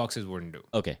just gray boxes wouldn't do.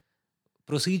 Okay,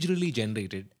 Procedurally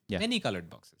generated, Yeah. many colored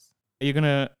boxes. you're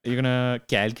gonna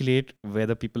calculate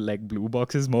whether people like blue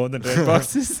boxes more than red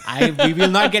boxes. We will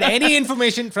not get any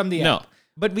information from the No, app.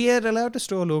 but we are allowed to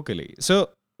store locally, so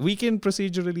we can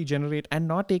procedurally generate and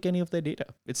not take any of their data.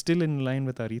 It's still in line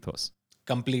with our ethos.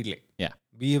 Completely. Yeah.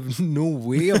 We have no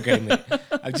way of getting it.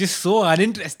 I'm just so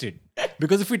uninterested.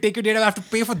 Because if we take your data, we have to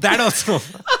pay for that also.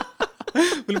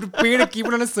 We'll have to pay to keep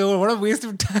it on a server. What a waste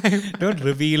of time. Don't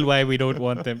reveal why we don't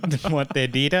want them want their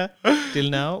data. Till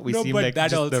now, we No, seem but like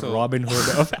that just the also. Robin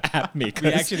Hood of app makers.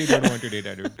 We actually don't want your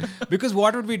data, dude. Because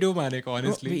what would we do, Manik,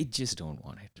 honestly? we just don't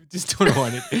want it. Just don't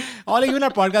want it. Even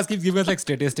our podcast keeps giving us like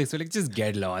statistics. We're like, just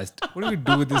get lost. What do we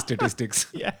do with these statistics?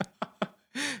 Yeah.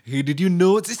 Hey, did you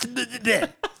know?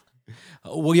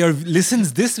 Oh, your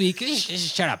listens this week.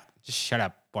 Shut up. Just shut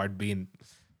up, Podbean.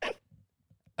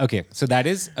 Okay, so that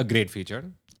is a great feature.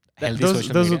 Healthy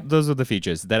social media. Those are the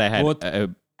features that I had. Both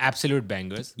absolute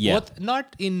bangers. Yeah. Both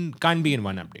can't be in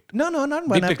one update. No, not one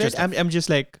Big picture update. stuff. I'm just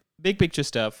like big picture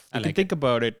stuff. I We like can think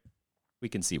about it. We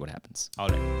can see what happens. All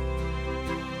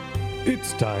right.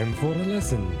 It's time for a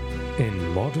lesson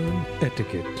in modern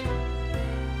etiquette.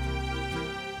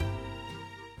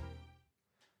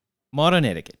 Modern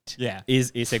etiquette Yeah.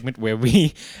 is a segment where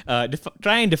we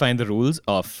try and define the rules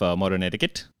of modern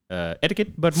etiquette.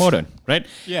 Etiquette, but modern, right?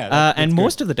 Yeah, that's and good.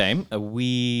 most of the time,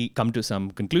 we come to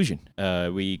some conclusion.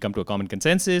 We come to a common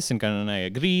consensus, and Karan and I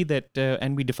agree that,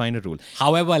 and we define a rule.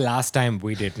 However, last time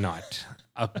we did not.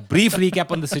 A brief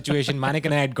recap on the situation. Manik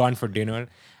and I had gone for dinner,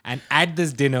 and at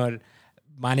this dinner,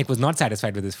 Manik was not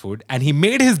satisfied with his food, and he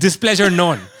made his displeasure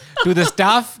known to the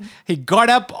staff. He got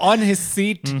up on his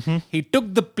seat, he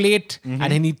took the plate, and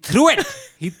then he threw it.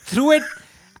 He threw it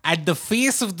at the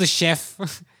face of the chef,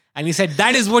 and he said,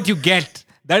 "That is what you get.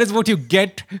 That is what you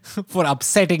get for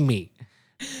upsetting me.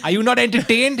 Are you not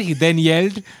entertained?" He then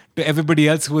yelled to everybody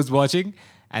else who was watching,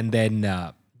 and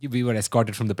then we were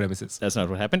escorted from the premises. That's not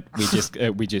what happened. We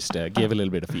just gave a little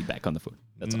bit of feedback on the food.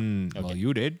 That's all. Well,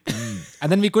 you did.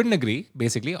 And then we couldn't agree,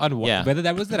 basically, on Yeah. whether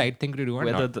that was the right thing to do or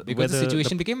Whether not. the- Because the whether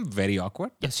situation became very awkward.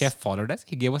 The chef followed us.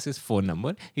 He gave us his phone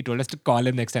number. He told us to call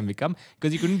him next time we come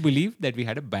because he couldn't believe that we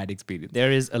had a bad experience.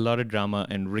 There is a lot of drama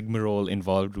and rigmarole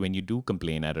involved when you do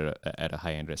complain at a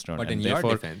high-end restaurant. But and in your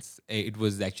therefore- defense, it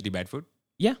was actually bad food.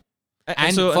 yeah.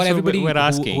 And so for everybody we're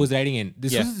asking. who's writing in,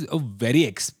 this Yeah. was a very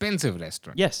expensive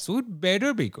restaurant. Yes. So it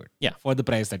better be good. Yeah. For the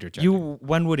price that you're charging.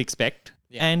 One would expect,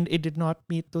 Yeah. and it did not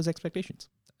meet those expectations.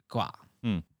 Qua.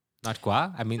 Hmm. Not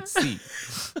qua, I mean si.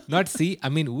 Not si, I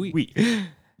mean we.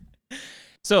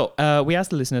 So we asked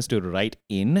the listeners to write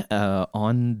in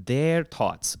on their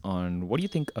thoughts on what do you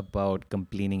think about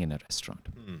complaining in a restaurant.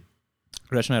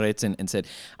 Rachna writes in and said,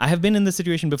 I have been in this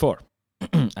situation before.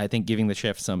 I think giving the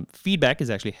chef some feedback is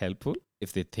actually helpful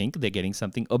if they think they're getting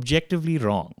something objectively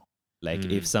wrong. Like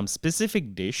if some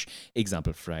specific dish,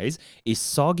 example fries, is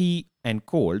soggy and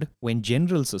cold when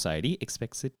general society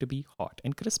expects it to be hot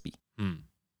and crispy.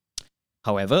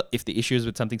 However, if the issue is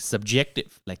with something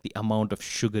subjective, like the amount of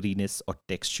sugariness or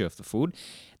texture of the food,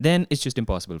 then it's just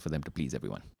impossible for them to please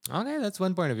everyone. Okay, that's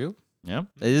one point of view. Yeah,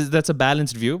 that's a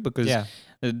balanced view because Yeah.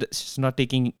 it's not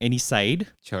taking any side.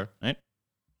 Sure.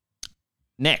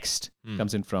 Next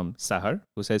comes in from Sahar,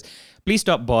 who says, please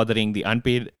stop bothering the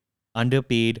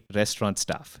underpaid restaurant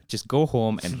staff. Just go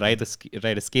home and write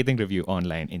a scathing review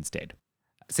online instead.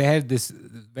 Seher, this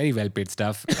very well paid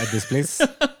stuff at this place.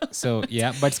 So,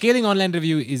 yeah. But scaling online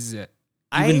review is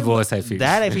even worse, I feel.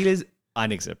 That I feel is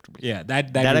unacceptable. Yeah,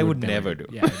 that That we I would never do.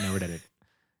 Yeah, I never did it.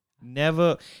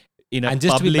 Never in a And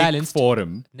just to be public balanced-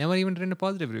 forum. Never even written a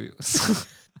positive review.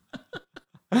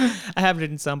 I have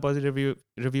written some positive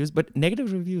reviews, but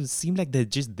negative reviews seem like they're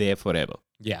just there forever.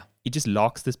 Yeah. It just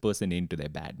locks this person into their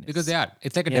badness. Because they are.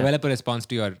 It's like a Yeah. developer response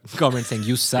to your comment saying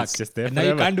you suck. It's just there and now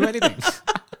you forever. can't do anything.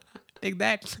 Take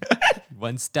that.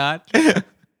 1 star.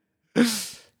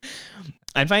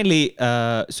 And finally,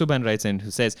 Subhan writes in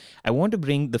who says, I want to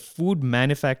bring the food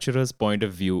manufacturer's point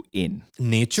of view in.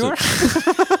 Nature?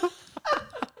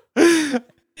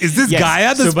 Is this Yes,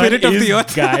 Gaia, the Subhan spirit of is the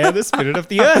earth? Gaia, the spirit of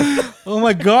the earth. Oh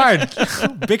my god.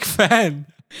 Big fan.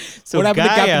 So What happened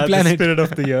to Gaia, Captain the Planet? spirit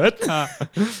of the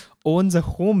earth, owns a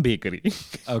home bakery.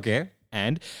 Okay.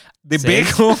 And They sends-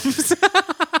 bake homes.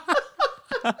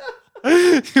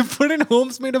 You put in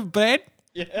homes made of bread?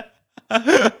 Yeah.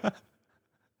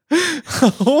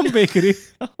 Home bakery.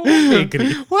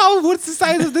 bakery. Wow, what's the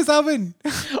size of this oven?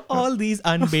 All these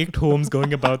unbaked homes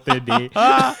going about their day.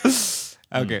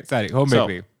 Okay, sorry. Home So-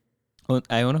 bakery.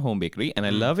 I own a home bakery and I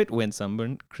love it when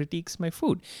someone critiques my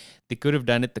food. They could have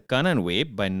done it the Kanan way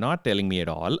by not telling me at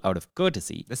all out of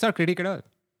courtesy. That's not critique at all.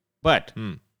 But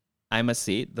I must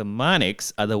say, the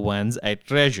Manics are the ones I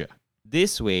treasure.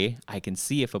 This way, I can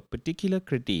see if a particular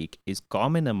critique is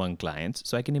common among clients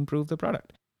so I can improve the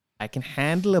product. I can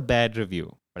handle a bad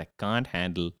review, but I can't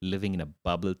handle living in a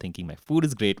bubble thinking my food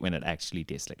is great when it actually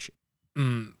tastes like shit.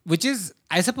 Which is,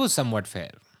 I suppose, somewhat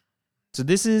fair. So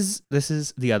this is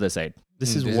the other side.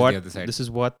 This is this is what the other side. this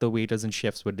is what the waiters and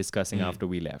chefs were discussing after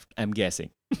we left. I'm guessing.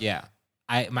 Yeah.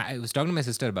 I was talking to my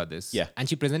sister about this. Yeah. And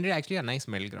she presented actually a nice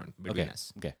middle ground between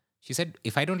us. Okay. She said,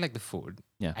 if I don't like the food,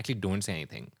 Yeah. actually don't say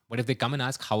anything. But if they come and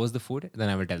ask, how was the food? Then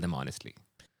I will tell them honestly.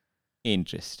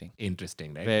 Interesting.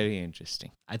 Interesting, right? Very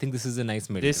interesting. I think this is a nice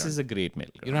middle This ground. is a great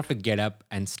middle You don't ground. have to get up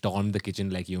and storm the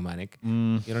kitchen like you, Manik.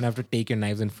 You don't have to take your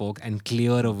knives and fork and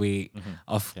clear a way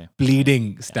of Okay.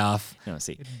 pleading staff, No,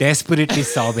 see. desperately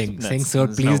sobbing, saying, sir,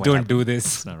 that's not please what don't happened. do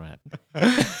It's this. not right.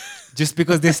 Just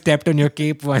because they stepped on your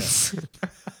cape once.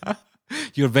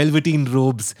 Your velveteen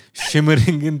robes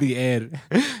shimmering in the air.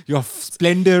 Your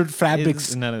splendid fabrics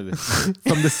It's none of this.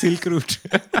 from the Silk Route.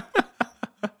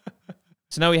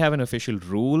 So now we have an official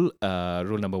rule.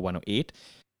 Rule number 108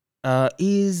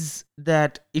 is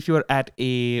that if you're at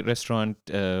a restaurant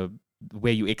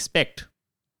where you expect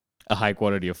a high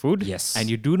quality of food, Yes. and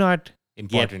you do not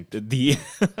Important. get the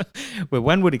where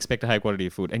one would expect a high quality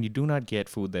of food, and you do not get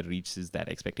food that reaches that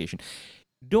expectation,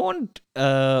 don't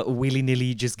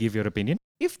willy-nilly just give your opinion.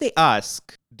 If they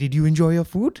ask, "Did you enjoy your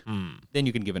food?" Then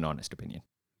you can give an honest opinion.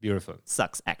 Beautiful.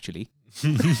 Sucks, actually.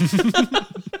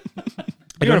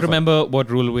 I don't remember what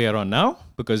rule we are on now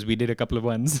because we did a couple of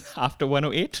ones after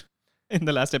 108 in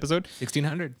the last episode.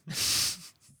 1600.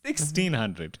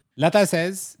 1600. Lata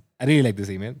says, I really like this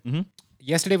email.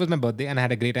 Yesterday was my birthday and I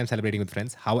had a great time celebrating with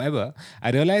friends. However,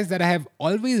 I realized that I have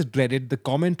always dreaded the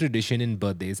common tradition in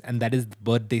birthdays, and that is the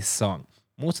birthday song.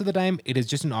 Most of the time, it is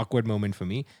just an awkward moment for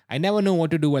me. I never know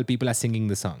what to do while people are singing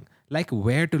the song. Like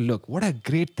where to look. What a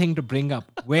great thing to bring up.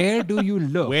 Where do you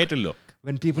look Where to look?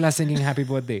 when people are singing happy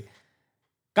birthday?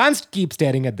 Can't keep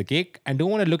staring at the cake and don't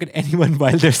want to look at anyone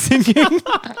while they're singing,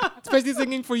 especially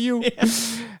singing for you.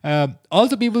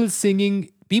 Also, people singing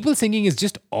is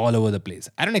just all over the place.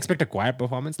 I don't expect a choir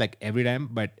performance like every time,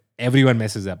 but everyone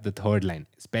messes up the third line,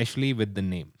 especially with the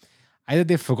name. Either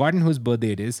they've forgotten whose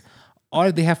birthday it is, or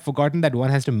they have forgotten that one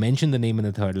has to mention the name in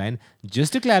the third line.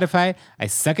 Just to clarify, I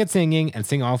suck at singing and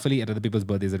sing awfully at other people's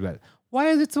birthdays as well. Why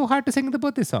is it so hard to sing the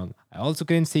birthday song? I also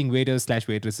cringe seeing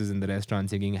waiters/waitresses in the restaurant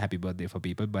singing happy birthday for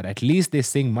people, but at least they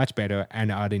sing much better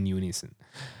and are in unison.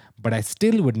 But I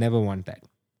still would never want that.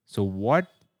 So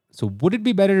would it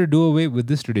be better to do away with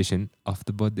this tradition of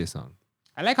the birthday song?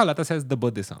 I like how Lata says the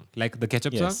birthday song, like the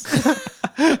ketchup Yes. song.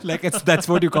 Like that's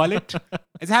what you call it.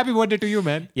 It's happy birthday to you,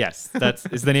 man. Yes,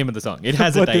 it's the name of the song. It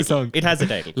has a Birthday title. song. It has a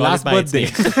title. Call Last it by its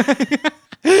birthday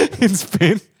name. in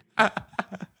Spain.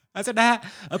 I said,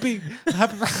 happy.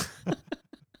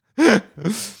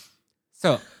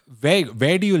 So,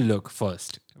 where do you look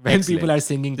first when Excellent. people are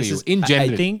singing to This you? is, In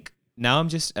general, I think now I'm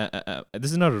just,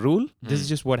 this is not a rule. This is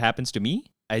just what happens to me.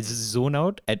 I just zone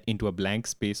out into a blank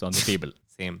space on the table.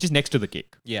 Same. Just next to the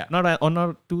cake. Yeah. Not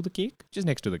to the cake, just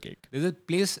next to the cake. There's a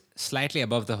place slightly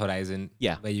above the horizon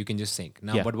Yeah. where you can just sing.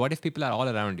 Now, Yeah. but what if people are all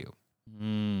around you?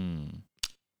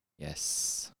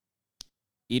 Yes.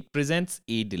 It presents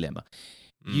a dilemma.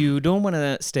 You don't want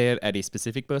to stare at a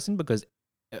specific person because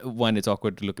one, it's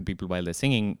awkward to look at people while they're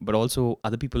singing, but also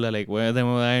other people are like, why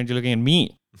aren't you looking at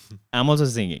me? I'm also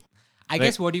singing. I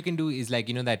guess what you can do is like,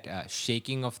 that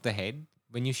shaking of the head.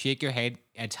 When you shake your head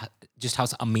at just how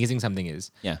amazing something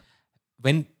is. Yeah.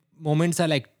 When moments are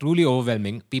like truly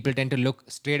overwhelming, people tend to look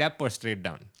straight up or straight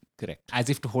down, Correct. as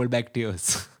if to hold back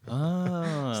tears.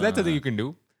 Ah. So that's something you can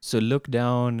do. So look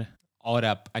down Or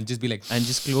up and just be like, and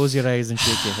just close your eyes and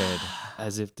shake your head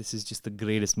as if this is just the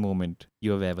greatest moment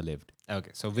you have ever lived.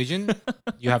 okay, so vision,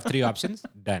 you have 3 options,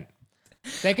 done.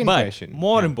 Second But question.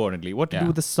 more importantly, what to do Yeah.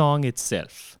 with the song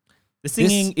itself? The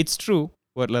singing, it's true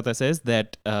what Lata says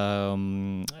that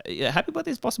Happy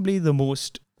Birthday is possibly the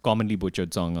most commonly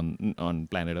butchered song on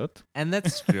planet Earth. And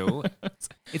that's true.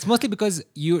 It's mostly because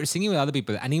you're singing with other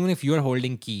people, and even if you're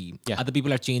holding key, Yeah. other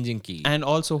people are changing key. And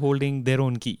also holding their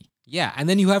own key. Yeah, and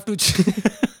then you have to.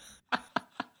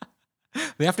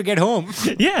 They have to get home.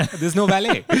 Yeah. There's no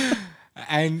valet.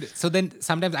 And so then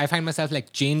sometimes I find myself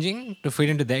like changing to fit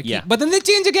into their key. Yeah. But then they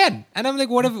change again. And I'm like,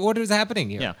 what is happening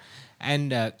here? Yeah.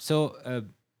 And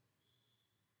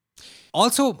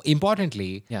also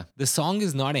importantly, Yeah. the song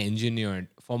is not engineered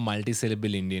for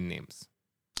multi-syllable Indian names.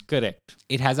 Correct.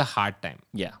 It has a hard time.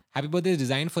 Yeah. Happy Birthday is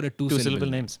designed for a two-syllable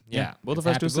name. names. Yeah. Both of It's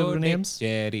us Happy two-syllable Birthday, names.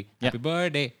 Jerry. Yeah. Happy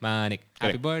birthday, Manik.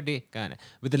 Happy Correct. birthday, Kana.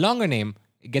 With the longer name,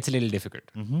 it gets a little difficult.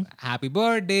 Happy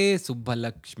birthday,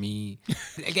 Subbalakshmi.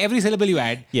 Like every syllable you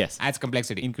add Yes. adds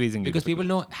complexity. Increasingly Because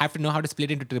people have to know how to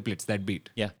split into triplets that beat.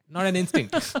 Yeah. Not an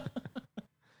instinct.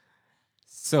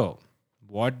 So,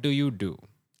 what do you do?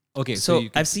 Okay, So you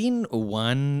can, I've seen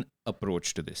one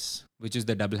approach to this. which is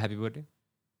the double happy birthday?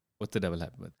 What's the double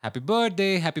happy birthday? Happy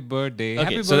birthday, happy birthday, Okay,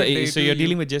 happy so birthday. so to you're you.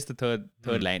 dealing with just the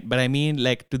third line, but I mean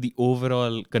like to the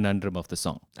overall conundrum of the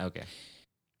song. Okay.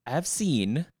 I've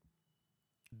seen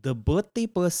the birthday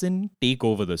person take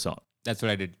over the song. That's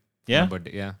what I did. For Yeah? my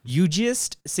birthday. Yeah. You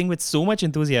just sing with so much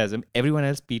enthusiasm, everyone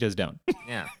else peters down.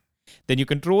 Yeah. Then you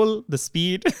control the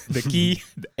speed, the key,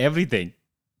 everything.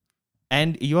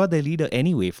 And you're the leader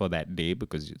anyway for that day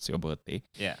because it's your birthday.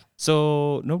 Yeah.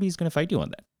 So nobody's going to fight you on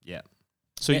that. Yeah.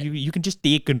 So Yeah. you can just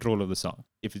take control of the song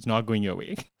if it's not going your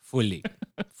way. Fully.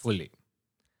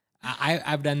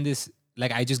 I've done this,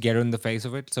 like I just get on the face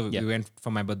of it. So Yeah. we went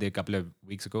for my birthday a couple of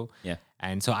weeks ago. Yeah.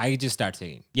 And so I just start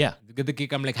singing. Yeah. Get the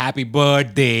kick, I'm like, happy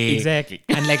birthday. Exactly.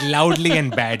 And like loudly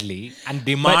and badly. And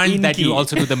demand in that you key.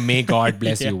 also do the may God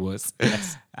bless Yeah. you verse.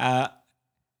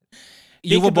 You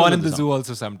Take were control born of in the the zoo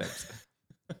also sometimes.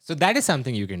 So that is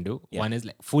something you can do. Yeah. One is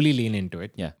like fully lean into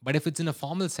it. Yeah. But if it's in a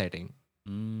formal setting,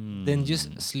 then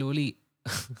just slowly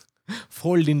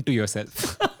fold into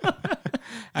yourself.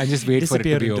 And just wait for it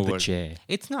Disappear to be into the over. chair.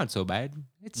 It's not so bad.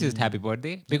 It's just happy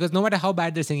birthday. Because no matter how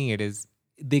bad they're singing it is,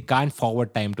 they can't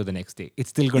forward time to the next day. It's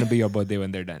still going to be your birthday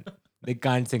when they're done. They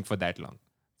can't sing for that long.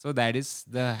 So that is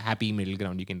the happy middle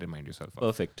ground you can remind yourself of.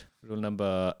 Perfect. Rule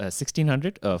number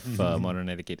 1600 of modern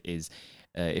etiquette is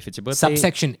if it's your birthday.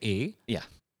 Subsection A. Yeah.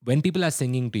 When people are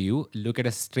singing to you, look at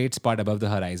a straight spot above the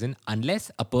horizon unless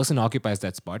a person occupies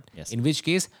that spot. Yes. In which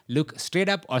case, look straight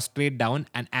up or straight down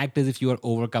and act as if you are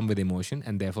overcome with emotion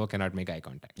and therefore cannot make eye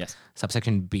contact. Yes.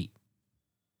 Subsection B.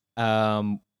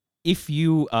 If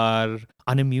you are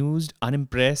unamused,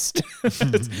 unimpressed,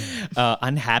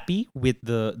 unhappy with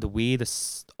the way the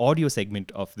audio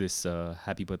segment of this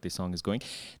happy birthday song is going,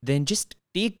 then just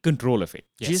take control of it.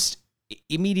 Yes. Just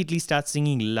immediately start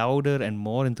singing louder and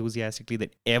more enthusiastically than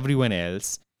everyone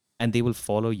else, and they will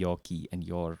follow your key and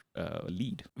your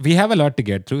lead. We have a lot to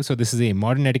get through, so this is a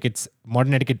modern etiquette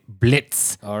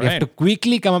blitz. All We have right. to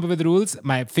quickly come up with rules.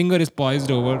 My finger is poised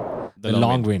over the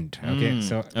long wind. Okay,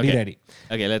 so be okay. ready.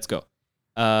 Okay, let's go.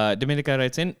 Dominica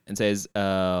writes in and says,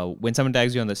 when someone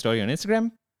tags you on the story on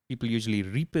Instagram, people usually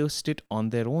repost it on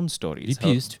their own stories.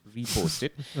 Repost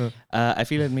it. I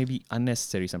feel it may be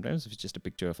unnecessary sometimes if it's just a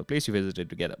picture of a place you visited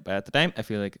together. But at the time, I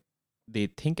feel like they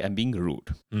think I'm being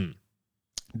rude.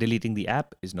 Deleting the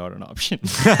app is not an option.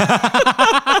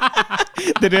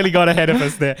 They really got ahead of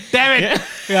us there. Damn it!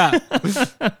 Yeah.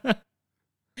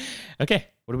 Okay,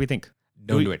 what do we think?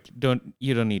 Don't do it.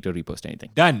 You don't need to repost anything.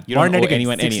 Done. You don't Modern owe etiquette,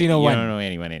 anyone anything. You 1601. don't know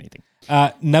anyone anything.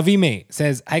 Navime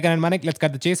says, Hi Karan Manik, let's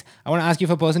cut the chase. I want to ask you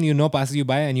if a person you know passes you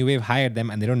by and you wave hi at them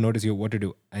and they don't notice you, what to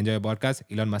do? Enjoy your podcast.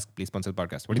 Elon Musk, please sponsor the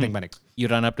podcast. What do you think, Manik? You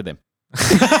run up to them.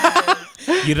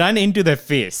 You run into their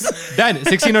face. Done.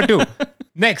 1602.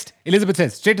 Next, Elizabeth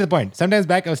says, straight to the point. Sometimes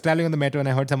back, I was traveling on the metro and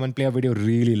I heard someone play a video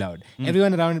really loud.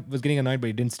 Everyone around was getting annoyed, but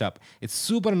he didn't stop. It's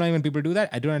super annoying when people do that.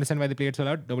 I don't understand why they play it so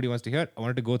loud. Nobody wants to hear. I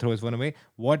wanted to go throw his phone away.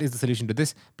 What is the solution to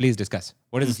this? Please discuss.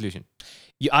 What is the solution?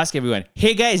 You ask everyone,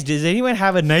 hey guys, does anyone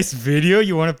have a nice video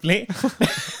you want to play?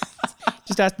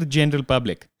 Just ask the general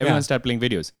public. Everyone start playing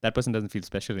videos. That person doesn't feel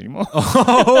special anymore.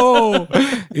 Oh,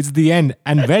 it's the end.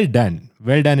 And well done.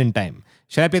 Well done in time.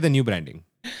 Shall I play the new branding?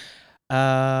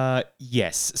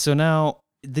 Yes. So now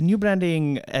the new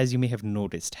branding, as you may have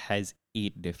noticed, has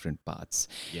 8 different parts.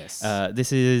 Yes.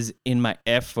 This is in my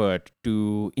effort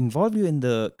to involve you in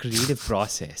the creative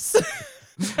process.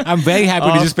 I'm very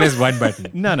happy to just press one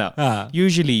button. No. Ah.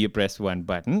 Usually you press one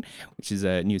button, which is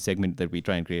a new segment that we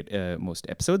try and create most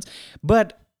episodes.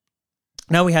 But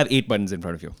now we have 8 buttons in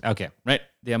front of you, Okay. right?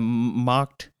 They are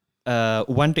marked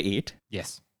 1 to 8.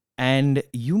 Yes. And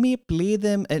you may play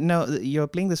them. Now, you're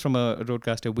playing this from a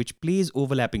roadcaster which plays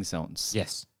overlapping sounds.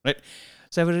 Yes. Right?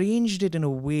 So I've arranged it in a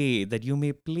way that you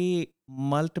may play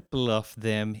multiple of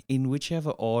them in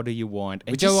whichever order you want.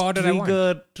 And Whichever just order I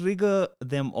want. trigger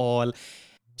them all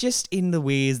just in the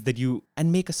ways that you,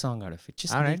 and make a song out of it.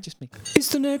 Just All make, right. just make It's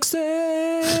the next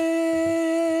segment.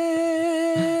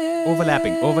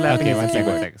 overlapping. Overlapping Okay, is the one key second,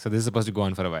 word. one second. So this is supposed to go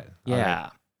on for a while. All right. Yeah.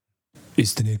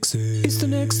 It's the next segment. It's the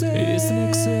next segment. It's the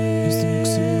next segment. It's the next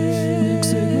segment. Next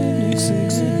segment. Next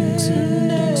segment.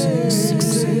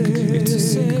 Next segment. Next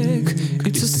segment.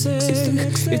 It's a seg. It's a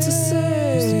seg. It's a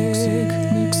seg.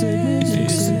 Next segment.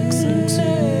 Next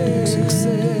segment.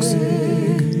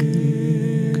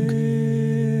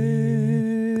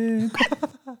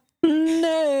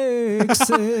 Next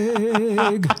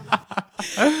seg.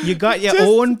 You got your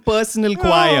own personal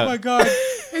choir. Oh my god.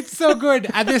 It's so good.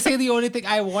 And they say the only thing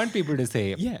I want people to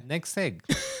say. Yeah. Next seg.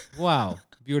 Wow.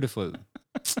 Beautiful.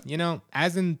 You know,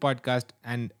 as in podcast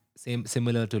and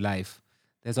similar to life,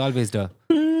 there's always the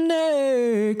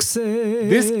Next seg.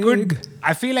 this could.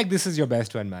 I feel like this is your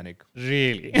best one, Manik.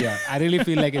 Really? Yeah, I really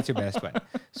feel like it's your best one.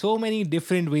 So many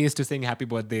different ways to sing happy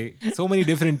birthday. So many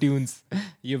different tunes.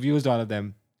 You've used all of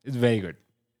them. It's very good.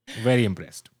 Very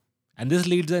impressed. And this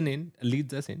leads us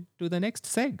in to the next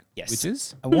seg. Yes. Which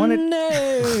is I wanted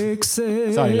Next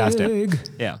seg. sorry, last step.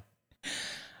 Yeah.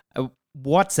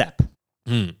 WhatsApp.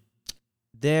 Hmm.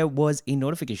 There was a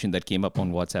notification that came up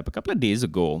on WhatsApp a couple of days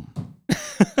ago.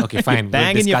 Okay, fine.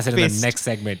 Bang We'll in your discuss it in the fist. next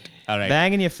segment. All right.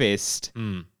 Bang in your fist.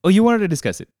 Mm. Oh, you wanted to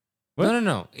discuss it? What?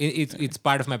 No. It's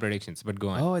part of my predictions, but go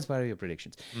on. Oh, it's part of your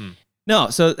predictions.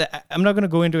 No, so I'm not going to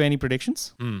go into any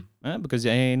predictions because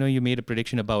I know you made a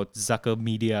prediction about Zucker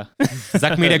Media,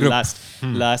 Zuck Media Group.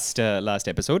 last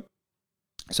episode.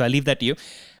 So I'll leave that to you.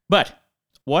 But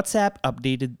WhatsApp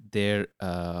updated their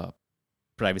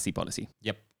privacy policy.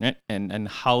 Yep. Right? And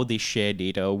how they share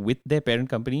data with their parent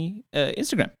company,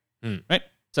 Instagram. Right?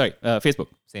 Sorry, Facebook.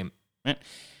 Same. Right?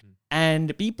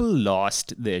 And people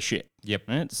lost their shit. Yep.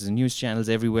 Right? There's news channels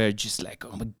everywhere, just like,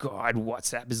 oh my God,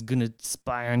 WhatsApp is going to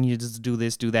spy on you, just do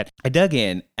this, do that. I dug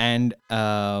in and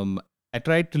I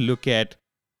tried to look at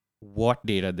what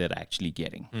data they're actually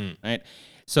getting. Right?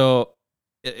 So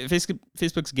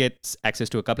Facebook gets access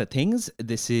to a couple of things.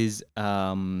 This is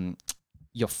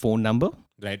your phone number.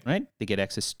 Right? They get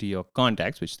access to your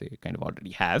contacts, which they kind of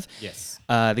already have. Yes.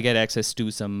 They get access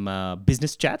to some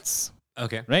business chats.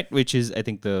 Okay. Right, which is I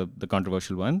think the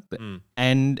controversial one,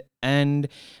 and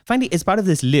finally, as part of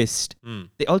this list,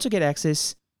 they also get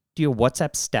access to your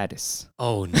WhatsApp status.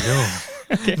 Oh no.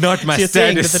 Not my So you're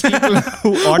saying that status. the people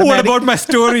who What about my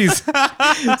stories?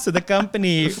 so the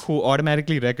company who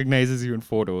automatically recognizes you in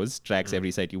photos, tracks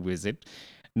every site you visit,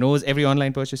 knows every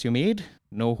online purchase you made,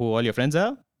 know who all your friends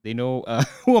are. They know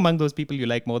who among those people you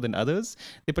like more than others.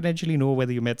 They potentially know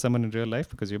whether you met someone in real life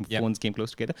because your phones came close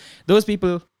together. Those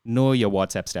people know your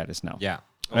WhatsApp status now. Yeah.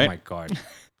 Oh Right? my god.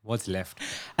 What's left?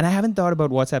 And I haven't thought about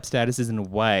WhatsApp statuses in a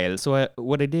while. So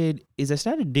what I did is I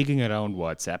started digging around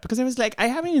WhatsApp because I was like, I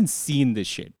haven't even seen this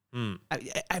shit.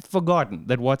 I'd forgotten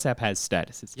that WhatsApp has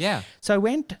statuses. Yeah. So I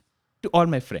went to all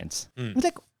my friends. I was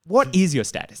like, what is your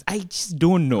status? I just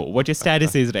don't know what your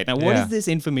status is right now. What Yeah. is this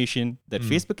information that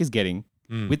Facebook is getting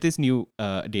with this new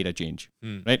data change?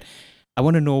 Right? I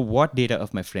want to know what data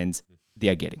of my friends they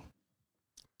are getting.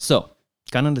 So,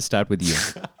 Kanan, to start with you.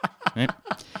 Right?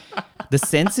 The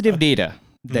sensitive data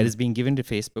that is being given to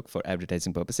Facebook for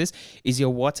advertising purposes is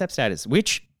your WhatsApp status,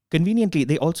 which conveniently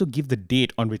they also give the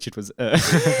date on which it was which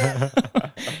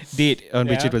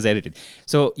it was edited.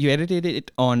 So you edited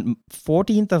it on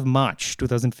 14th of March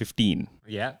 2015,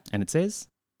 Yeah. and it says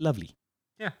lovely.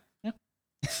 Yeah. Yeah.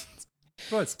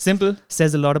 Close. Simple,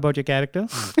 says a lot about your character.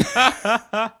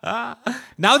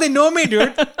 Now they know me,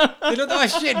 dude. They know, oh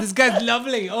shit, this guy's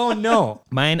lovely. Oh no.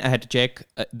 Mine, I had to check.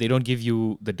 They don't give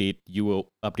you the date you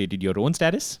updated your own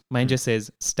status. Mine just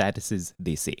says statuses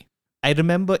they say. I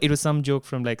remember it was some joke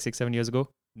from like 6-7 years ago.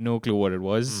 No clue what it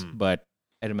was, but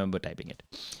I remember typing it.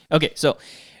 Okay, so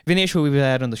Vinesh, who we've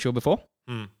had on the show before,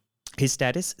 his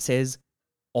status says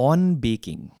on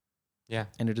baking. Yeah.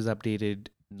 And it was updated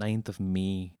 9th of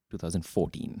May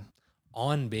 2014.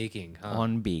 On baking. Huh?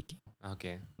 On baking.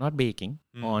 Okay. Not baking,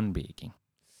 on baking.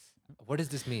 What does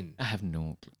this mean? I have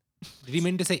no clue. Did he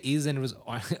mean to say is and it was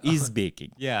on? Is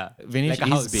baking. Yeah. Vinesh Like a is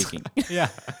house. baking. Yeah.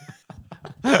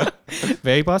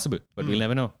 Very possible, but we'll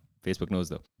never know. Facebook knows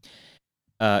though.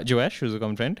 Joash, who's a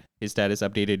common friend, his status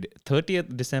updated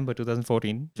 30th December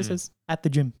 2014. Just says at the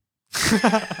gym.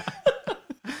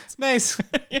 It's nice.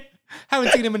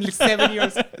 Haven't seen him in like 7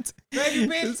 years. Where have you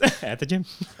been? At the gym.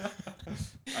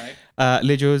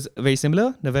 Lejo's very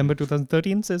similar. November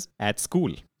 2013 says at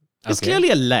school. It's Okay. clearly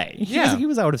a lie. Yeah. He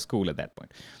was out of school at that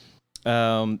point.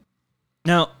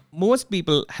 Now, most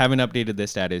people haven't updated their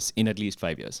status in at least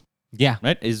 5 years, Yeah,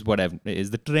 right? Is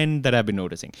the trend that I've been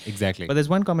noticing. exactly. But there's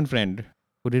one common friend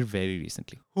who did it very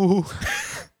recently.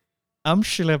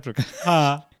 Amshila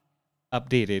Prakash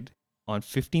updated on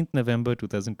 15th November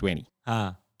 2020.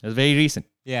 It was very recent.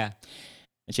 Yeah.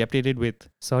 And she updated with,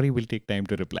 sorry, will take time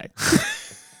to reply.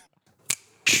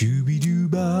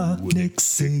 Shooby-dooba,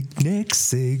 next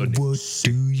seg, what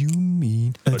do you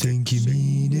mean? I think you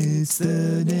mean it's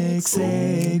the next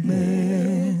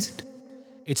segment.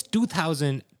 It's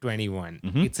 2021.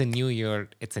 It's a new year.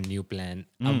 It's a new plan.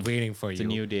 I'm waiting for you. a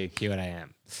new day. Here I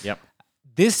am. Yep.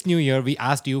 This new year, we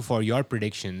asked you for your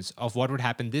predictions of what would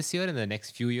happen this year and the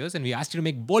next few years. And we asked you to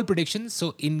make bold predictions.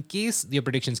 So in case your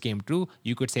predictions came true,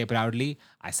 you could say proudly,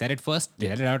 I said it first. They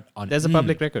let it out on... There's a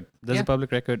public record. There's Yeah. a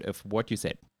public record of what you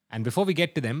said. And before we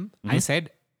get to them, I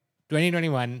said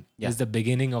 2021 Yeah. is the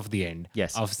beginning of the end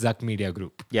Yes. of Zuck Media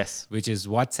Group. Yes. Which is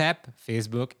WhatsApp,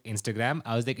 Facebook, Instagram.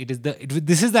 I was like,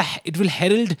 it will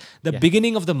herald the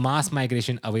beginning of the mass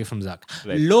migration away from Zuck.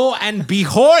 Right. Lo and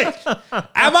behold,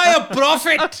 am I a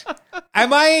prophet?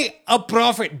 Am I a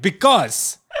prophet?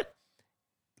 Because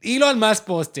Elon Musk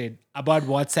posted about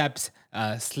WhatsApp's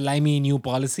slimy new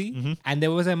policy, and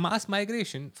there was a mass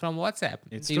migration from WhatsApp.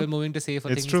 People moving to safer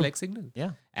It's things true. like Signal.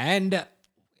 Yeah. And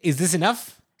is this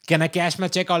enough? Can I cash my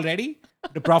check already?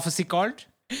 The prophecy called?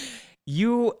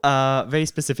 You very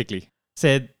specifically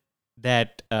said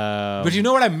that... But you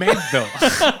know what I meant though.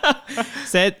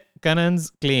 said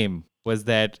Kanan's claim was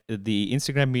that the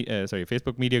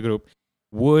Facebook Media Group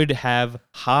would have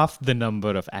half the number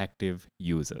of active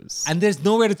users. And there's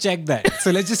nowhere to check that. So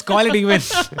let's just call it even.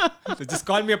 So just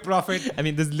call me a prophet. I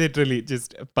mean, there's literally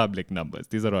just public numbers.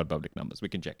 These are all public numbers. We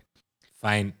can check.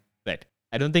 Fine. Right.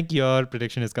 I don't think your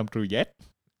prediction has come true yet.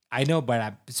 I know,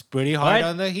 but it's pretty hard But-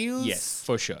 on the heels. Yes,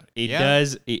 for sure. It Yeah.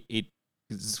 does. It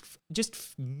is just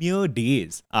mere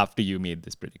days after you made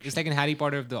this prediction. Just like in Harry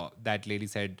Potter, that lady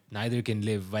said, neither can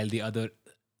live while the other...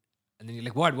 And then you're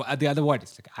like, what? The other what?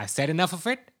 It's like, I said enough of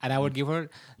it, and I would give her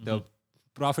the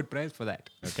profit price for that.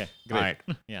 Okay, great. All right.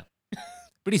 Yeah.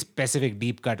 Pretty specific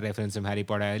deep cut reference from Harry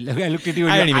Potter. I looked at you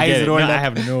and I don't your even get eyes it. rolled No, up. I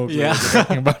have no clue Yeah. what you're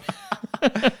talking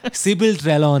about. Sybil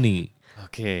Trelawney.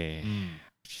 Okay.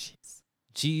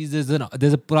 Jeez,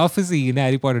 there's a prophecy in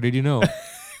Harry Potter. Did you know?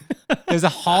 There's a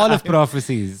hall of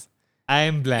prophecies I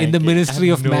am blank. in the Ministry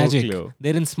I of have no Magic. clue.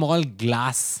 They're in small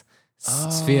glass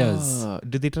spheres.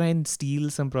 Do they try and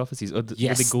steal some prophecies? Or do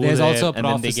Yes, they go there's there also a and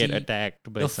then they get prophecy.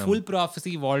 attacked by The some... full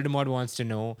prophecy Voldemort wants to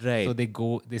know. Right. So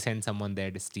they send someone there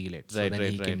to steal it. So Right, then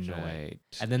right, he can right, know right. it.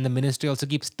 And then the ministry also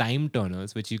keeps time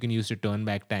turners, which you can use to turn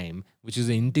back time, which is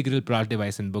an integral plot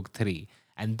device in book 3.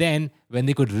 And then when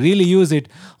they could really use it,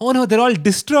 oh no, they're all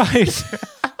destroyed.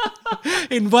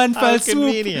 In one fell swoop,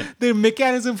 convenient. their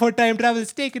mechanism for time travel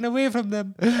is taken away from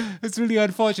them. It's really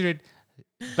unfortunate.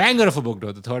 Banger of a book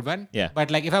though, the third one. Yeah.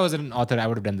 But like if I was an author, I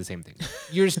would have done the same thing.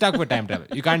 You're stuck with time travel.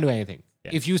 You can't do anything.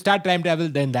 Yeah. If you start time travel,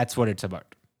 then that's what it's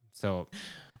about. So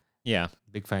Yeah.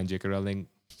 big fan J.K. Rowling.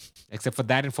 Except for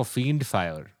that and for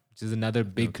Fiendfire, which is another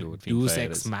big clue what Deus Fiendfire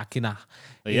Ex is. Machina.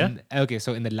 Yeah? Okay,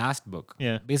 so in the last book,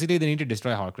 Yeah. basically they need to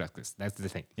destroy Horcruxes. That's the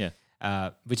thing.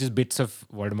 Yeah. Which is bits of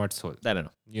Voldemort's soul. I don't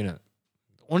know. You know.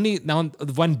 Only now,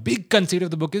 the one big conceit of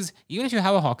the book is even if you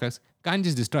have a Horcrux, can't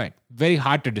just destroy it. Very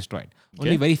hard to destroy it.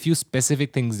 Only Okay. very few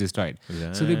specific things destroyed.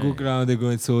 So they go around, they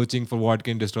go searching for what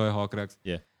can destroy Horcrux.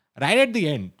 Yeah. Right at the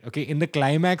end, okay, in the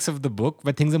climax of the book,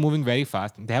 where things are moving very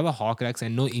fast, they have a Horcrux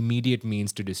and no immediate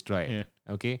means to destroy it.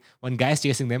 Yeah. Okay, one guy's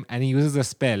chasing them and he uses a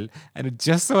spell, and it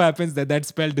just so happens that that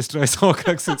spell destroys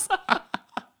Horcruxes.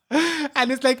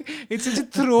 And it's like, it's such a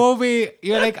throwaway.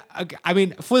 You're like, okay, I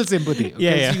mean, full sympathy. Okay?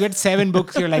 Yeah, yeah. So you get 7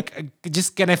 books. You're like,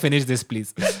 just can I finish this,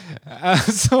 please?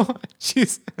 So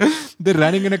they're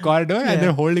running in a corridor and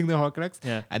they're holding the Horcrux.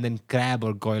 Yeah. And then Crabbe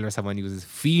or Goyle or someone uses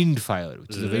Fiend Fire,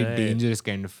 which is a very Right. dangerous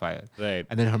kind of fire. Right.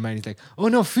 And then Hermione's like, oh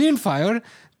no, Fiend Fire,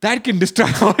 that can destroy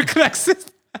Horcruxes.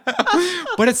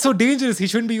 But it's so dangerous. He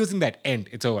shouldn't be using that. End.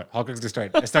 It's over. Horcrux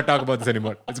destroyed. Let's not talk about this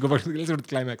anymore. Let's go back to the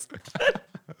climax.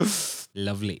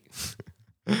 Lovely.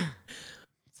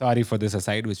 Sorry for this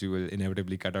aside, which we will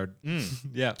inevitably cut out.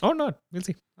 Yeah. Or not. We'll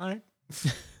see. All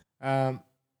right.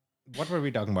 What were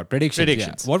we talking about? Predictions.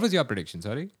 Predictions. Yeah. What was your prediction?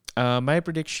 Sorry. My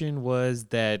prediction was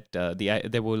that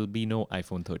there will be no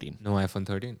iPhone 13. No iPhone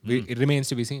 13. It remains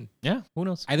to be seen. Yeah, who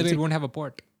knows? Either We'll way, see. it won't have a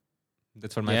port.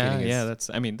 That's what my yeah, feeling is. yeah.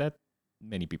 That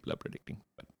many people are predicting.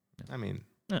 But I mean,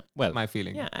 well, my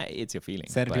feeling. yeah, it's your feeling.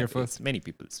 Said it but here it's first. many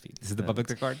people's feeling. This is the public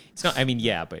record. It's not. I mean,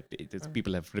 yeah, but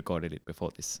people have recorded it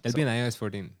before this. There'll So be an iOS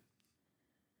 14.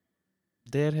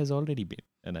 there has already been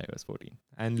an iOS 14.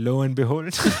 And lo and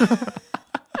behold,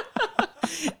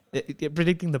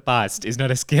 Predicting the past is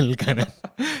not a skill, kind of.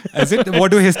 Is it?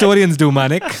 What do historians do,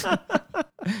 Manik?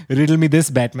 Riddle me this,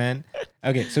 Batman.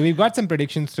 Okay, so we've got some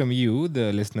predictions from you,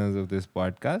 the listeners of this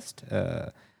podcast.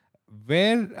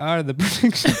 Where are the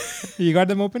predictions? You got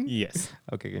them open? Yes.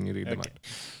 Okay, can you read them out?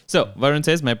 So, Varun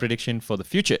says, my prediction for the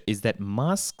future is that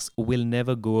masks will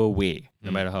never go away.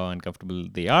 No matter how uncomfortable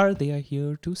they are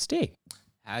here to stay.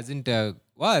 Hasn't,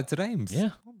 wow, it rhymes. Yeah.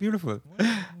 Oh, beautiful.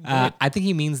 I think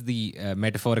he means the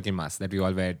metaphorical mask that we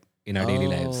all wear in our daily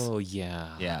lives. Oh, yeah.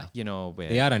 Yeah. You know, where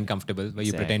They are uncomfortable, where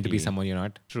you pretend to be Exactly. someone you're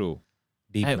not. true.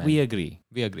 Deep, man. We agree.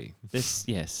 We agree. This,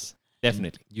 yes,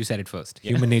 definitely. You said it first.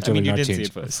 Human nature I mean, will you not didn't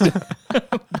change. say it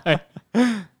first. But-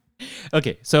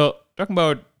 okay, so talking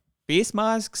about face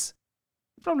masks,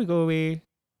 probably go away.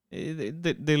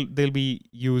 They'll be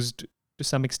used to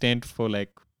some extent for like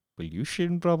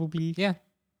pollution, probably. Yeah.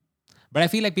 But I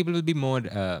feel like people will be more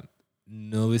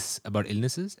nervous about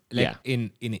illnesses. Like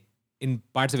in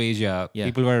parts of Asia, Yeah.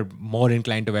 people were more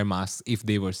inclined to wear masks if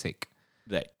they were sick.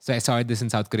 Right. So I saw this in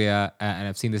South Korea and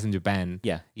I've seen this in Japan.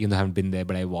 Yeah. Even though I haven't been there,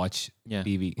 but I watch Yeah.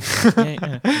 TV.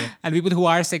 Yeah. And people who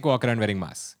are sick walk around wearing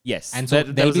masks. Yes. And so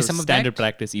that there'll was be a some of standard that.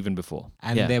 practice even before.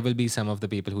 And yeah. there will be some of the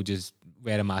people who just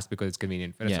wear a mask because it's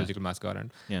convenient. Wear a Yeah. surgical mask, go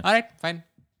around. Yeah. All right, fine.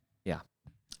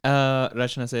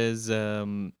 Rachna says,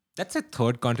 That's a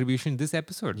third contribution this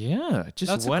episode. yeah, just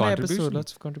Lots of one episode, contribution.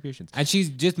 lots of contributions. And she's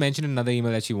just mentioned in another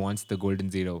email that she wants the golden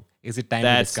zero. Is it time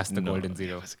to discuss the golden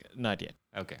zero? Not yet.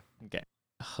 Okay. Okay.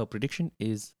 Her prediction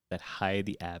is that Hi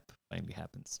the app finally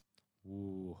happens.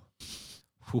 Ooh.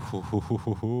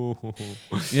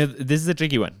 This is a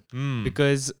tricky one Hmm.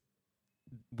 because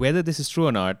whether this is true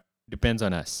or not depends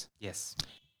on us. Yes.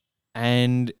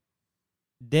 And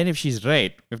then if she's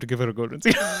right, we have to give her a golden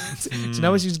zero. So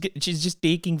now she's just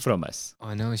taking from us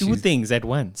Oh no, two things at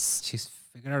once. she's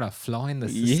figured out a flaw in the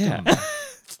Yeah. system.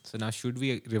 So now should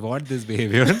we reward this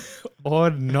behavior? Or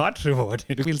not reward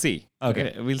it. We'll see.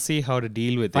 Okay. We'll see how to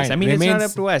deal with this. Fine. I mean, it's not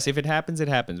Remains- up to us. If it happens, it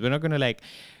happens. We're not going to like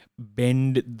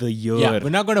bend the year. Yeah, we're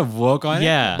not going to work on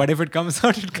Yeah. it. But if it comes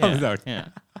out, it comes out. Yeah.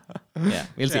 Yeah.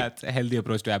 We'll see. Yeah, it's a healthy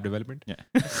approach to app development. Yeah.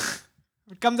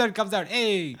 It comes out, it comes out.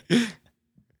 Hey.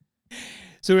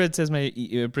 Suraj says my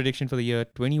prediction for the year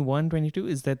 21-22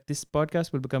 is that this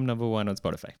podcast will become number 1 on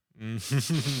Spotify.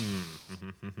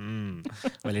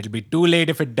 Well, it'll be too late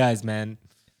if it does, man.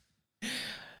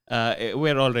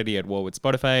 We're already at war with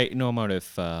Spotify. No amount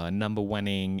of number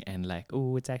oneing and like,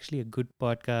 oh, it's actually a good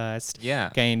podcast. Yeah.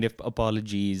 Kind of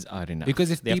apologies are enough.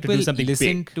 Because if they have to people do something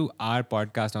listen big. to our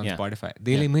podcast on Yeah. Spotify,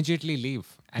 they'll Yeah. immediately leave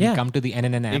and Yeah. come to the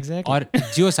NNN app Exactly. or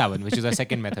JioSaavn, which is our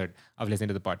second method of listening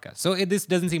to the podcast. So this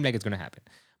doesn't seem like it's going to happen.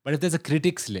 But if there's a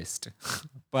critics list,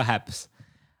 perhaps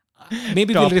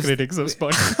maybe Top we'll critics of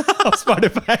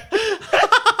Spotify.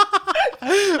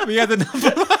 we are the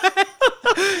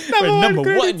Number one,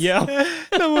 critics. yeah.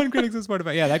 number one critics of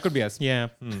Spotify. Yeah, that could be us. Yeah.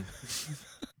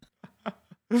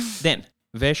 Then,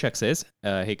 Vaishak says,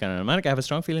 hey, Kanan and Manik, I have a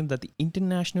strong feeling that the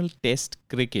international test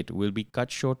cricket will be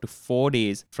cut short to 4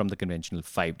 days from the conventional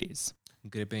 5 days.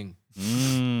 Gripping.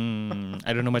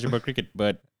 I don't know much about cricket,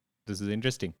 but this is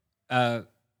interesting. Uh,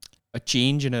 A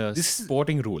change in a This is-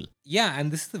 sporting rule. yeah,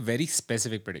 and this is a very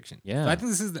specific prediction. Yeah. So I think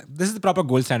this is the proper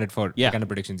gold standard for the Yeah. kind of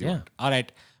predictions you Yeah. want. All right,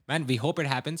 man, we hope it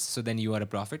happens. So then you are a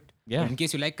prophet. Yeah. But in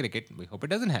case you like cricket, we hope it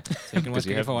doesn't happen. So you can watch Because you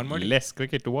cricket have for one more day. less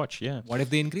cricket to watch, yeah. What if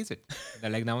they increase it? They're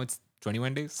like, now it's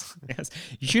 21 days. Yes.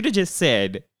 You should have just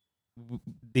said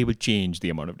they will change the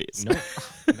amount of days.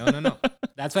 No.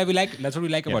 That's what we like about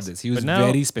Yes. this. He was But now-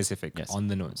 very specific Yes. on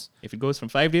the nose. If it goes from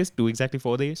 5 days to exactly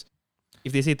 4 days,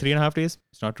 if they say 3.5 days,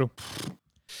 it's not true.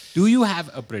 Do you have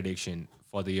a prediction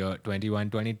for the year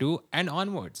 21-22 and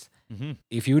onwards? Mm-hmm.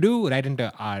 If you do, write into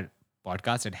our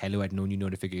podcast at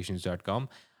hello@nonewnotifications.com.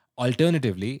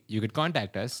 Alternatively, you could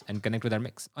contact us and connect with our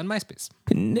mix on MySpace.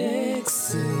 Next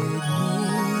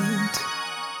segment.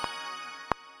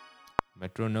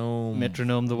 Metronome.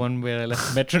 Metronome, the one where I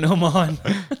left metronome on.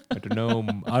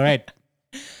 Metronome. All right.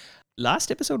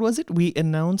 Last episode, was it? We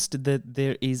announced that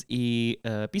there is a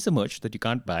piece of merch that you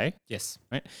can't buy, Yes.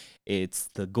 right? It's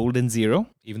the Golden Zero.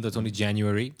 Even though it's only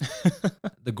January,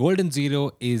 the Golden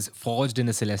Zero is forged in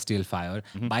a celestial fire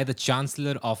by the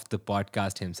chancellor of the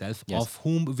podcast himself, Yes. of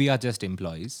whom we are just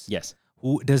employees. Yes.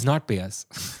 Who does not pay us,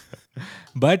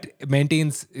 but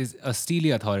maintains is a steely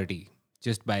authority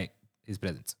just by his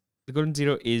presence. The Golden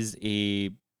Zero is a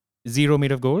zero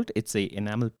made of gold. It's a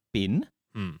enamel pin.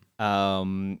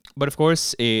 But of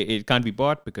course, it can't be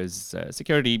bought because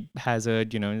security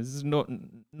hazard. There's no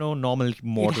normal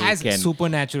mortal It has can.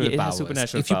 supernatural It has powers.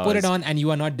 supernatural If you put it powers. on and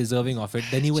you are not deserving of it,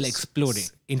 then you will explode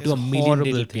it into There's a million horrible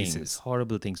little things. pieces.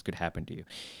 Horrible things could happen to you.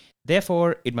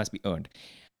 Therefore, it must be earned.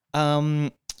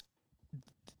 Um,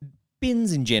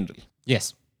 pins in general,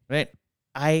 Yes. right?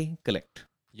 I collect.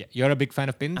 Yeah. You're a big fan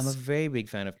of pins? I'm a very big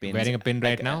fan of pins. Wearing a pin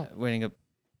right now? Wearing a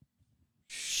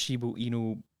Shibu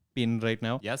Inu pin right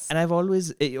now. Yes. And I've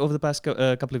always, over the past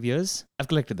couple of years, I've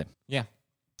collected them. Yeah.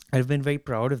 I've been very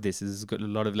proud of this. This has got a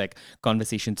lot of like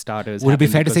conversation starters. Would it be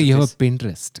happen fair to because say of you have this. a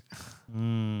Pinterest?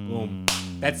 Boom.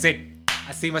 That's it.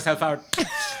 I see myself out.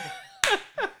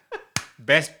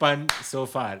 Best pun so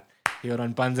far here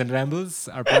on Puns and Rambles,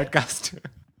 our podcast.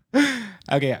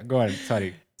 Okay, yeah, go on.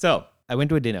 Sorry. So I went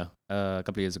to a dinner a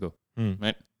couple of years ago, Hmm.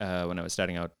 right? When I was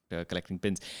starting out collecting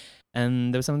pins.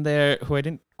 And there was someone there who I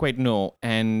didn't quite know.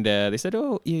 And they said,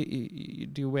 oh, do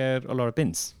you wear a lot of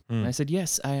pins? And I said,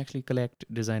 yes, I actually collect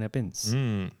designer pins.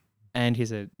 And he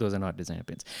said, those are not designer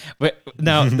pins. But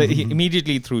now he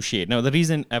immediately threw shade. Now, the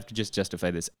reason I have to just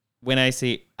justify this, when I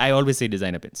always say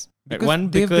designer pins. Right? Because One,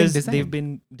 they've been because designed. they've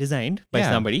been designed by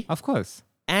Yeah, somebody. Of course.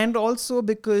 And also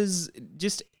because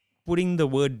just putting the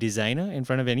word designer in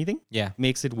front of anything Yeah.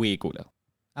 makes it way cooler.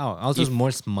 Oh, also it's more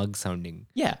smug sounding.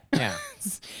 Yeah. Yeah.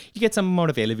 You get some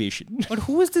amount of elevation. But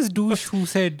who is this douche who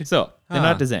said... So they're Ah.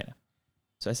 not designer.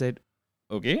 So I said,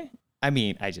 okay. I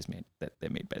mean, I just meant that they're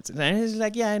made by designers. And he's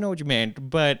like, yeah, I know what you meant.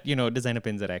 But, designer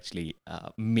pins are actually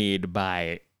made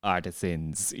by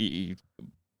artisans,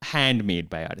 handmade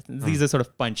by artisans. These are sort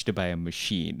of punched by a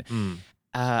machine.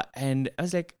 And I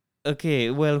was like,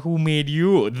 okay, well, who made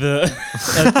you the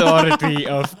authority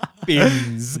of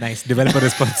pins? Nice developer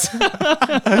response.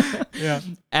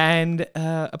 And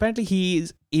apparently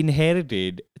he's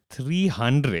inherited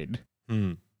 300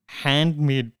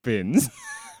 handmade pins.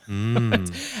 And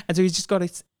so he's just got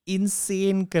this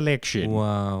insane collection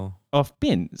Wow. of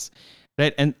pins,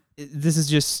 right? And this is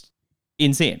just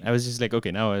insane. I was just like,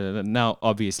 okay, now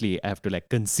obviously I have to like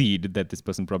concede that this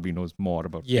person probably knows more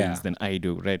about Yeah. pins than I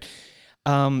do, right?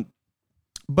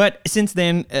 But since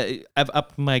then, I've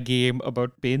upped my game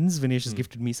about pins. Vinesh has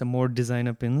gifted me some more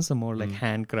designer pins, some more like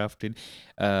handcrafted,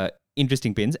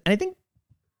 interesting pins. And I think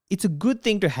it's a good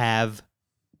thing to have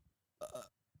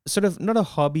sort of not a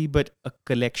hobby, but a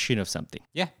collection of something.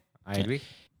 Yeah, I agree.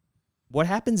 What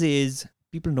happens is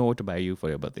people know what to buy you for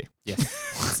your birthday.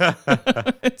 Yes.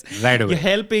 Right away. You're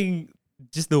helping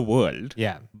just the world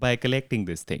Yeah. by collecting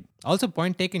this thing. Also,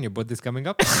 point taken, your birthday's coming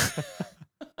up.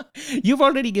 You've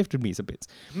already gifted me some pins.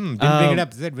 Didn't bring it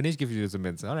up. Said Vinesh gives you some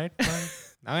bins. All right. Fine.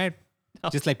 All right.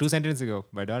 Just like 2 sentences ago.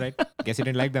 But all right. Guess you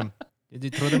didn't like them. Did you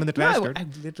throw them in the trash, dude? I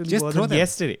literally Just throw wasn't them.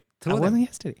 yesterday. Throw I them. wasn't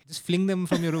yesterday. Just fling them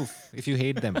from your roof if you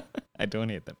hate them. I don't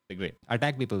hate them. They're great.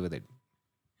 Attack people with it.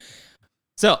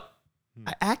 So,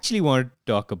 I actually want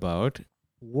to talk about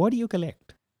what do you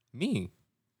collect? Me?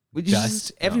 Which Just-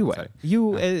 is no, everywhere. sorry.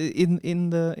 You in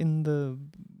the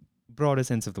broader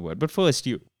sense of the word. But first,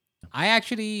 you. I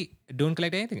actually don't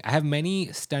collect anything. I have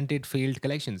many stunted, failed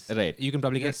collections. Right. You can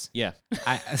probably guess. Yeah.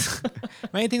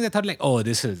 Many things I thought like, oh,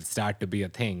 this will start to be a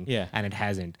thing. Yeah. And it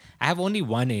hasn't. I have only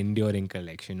one enduring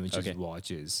collection, which Okay. is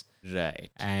watches.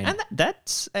 Right. And-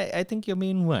 that's, I think, your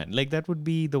main one. Like, that would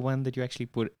be the one that you actually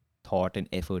put thought and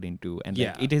effort into. And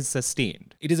Yeah. like, it is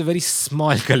sustained. It is a very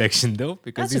small collection though,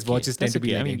 because That's these okay. watches tend That's to be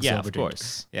okay. like I mean, yeah, of exorbitant.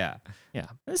 course. Yeah. Yeah.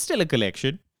 It's still a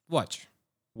collection. Watch.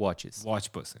 Watches.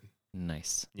 Watch person.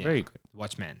 Nice. Yeah. Very good.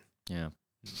 Watchman. Yeah.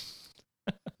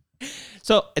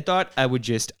 So I thought I would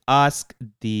just ask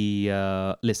the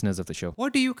listeners of the show,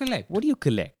 What do you collect? what do you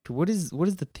collect? What is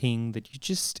the thing that you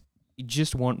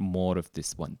just want more of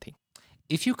this one thing?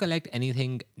 If you collect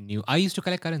anything new, I used to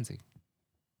collect currency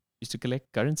Used to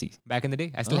collect currency. back in the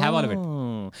day. I still have all of it.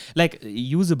 Oh. Like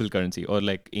usable currency or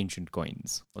like ancient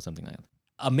coins or something like that.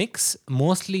 A mix,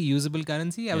 mostly usable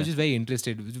currency. I was Yeah. just very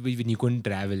interested when you couldn't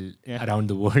travel Yeah. around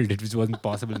the world, which wasn't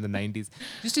possible in the 90s.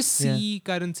 Just to see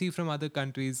currency from other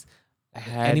countries.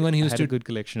 Anyone who I used had to a good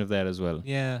collection of that as well.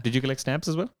 Yeah. Did you collect stamps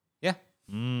as well? Yeah.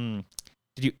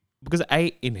 Did you? Because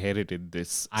I inherited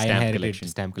this I stamp inherited collection.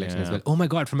 stamp collection as Yeah. well. Oh my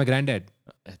God, from my granddad.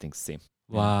 I think same.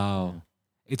 Wow.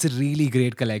 It's a really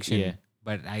great collection. Yeah.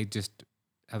 But I just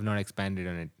have not expanded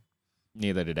on it.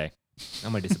 Neither did I.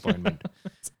 I'm a disappointment.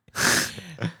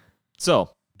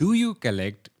 So Do you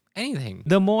collect anything?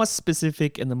 the more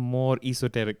specific and the more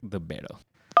esoteric, the better.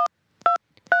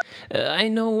 I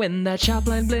know when that shop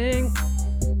line bling.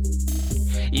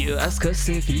 You ask us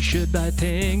if you should buy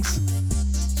things.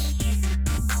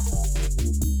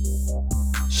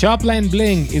 Shopline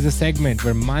Bling is a segment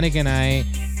where Manik and I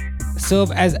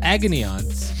serve as agony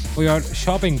aunts for your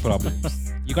shopping problems.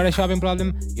 You got a shopping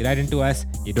problem? You write into us.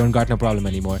 You don't got no problem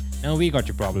anymore. Now we got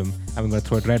your problem. I'm going to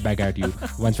throw it right back at you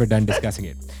once we're done discussing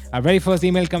it. Our very first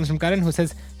email comes from Karan, who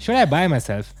says, should I buy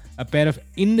myself a pair of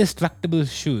indestructible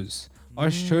shoes? Or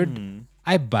should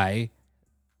I buy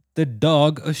the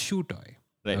dog a shoe toy.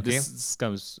 Right. Okay. This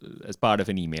comes as part of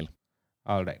an email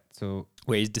All right. So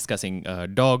where he's discussing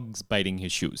dogs biting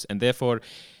his shoes. And therefore,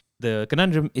 the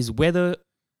conundrum is whether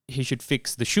he should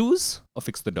fix the shoes or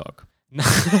fix the dog.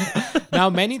 now,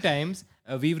 many times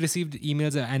we've received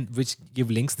emails and which give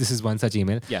links. This is one such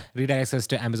email. Yeah. Redirects us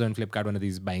to Amazon, Flipkart, one of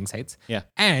these buying sites. Yeah.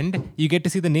 And you get to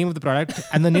see the name of the product,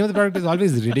 and the name of the product is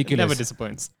always ridiculous. Never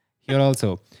disappoints. Here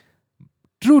also.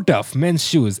 True Tough men's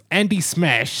shoes,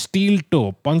 anti-smash, steel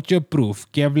toe,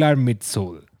 puncture-proof, Kevlar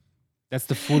midsole. That's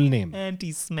the full name.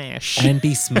 Anti-smash.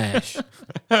 Anti-smash.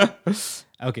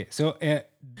 Okay, so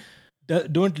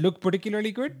don't look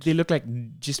particularly good. They look like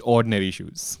just ordinary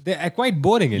shoes. They are quite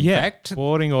boring, in fact.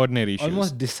 Boring ordinary shoes.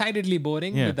 Almost decidedly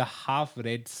boring with the half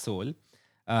red sole.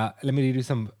 Let me read you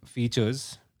some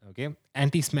features. Okay,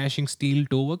 anti-smashing steel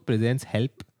toe work presents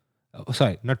help.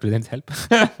 Not presents help.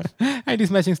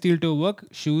 Anti-smashing steel toe work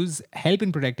shoes help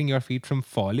in protecting your feet from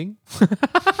falling.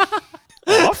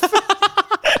 Off?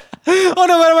 Oh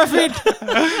no, where are my feet?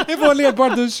 If only I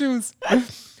bought those shoes.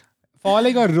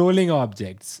 Falling or rolling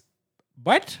objects.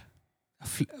 But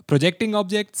projecting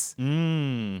objects,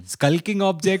 skulking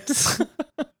objects,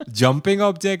 jumping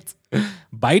objects,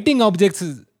 biting objects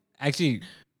is actually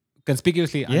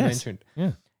conspicuously unmentioned.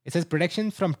 Yeah. It says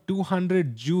protection from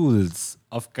 200 joules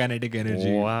of kinetic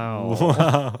energy. Wow.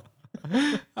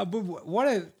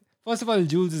 First of all,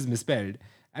 joules is misspelled.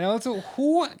 And also,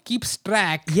 who keeps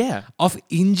track Yeah. of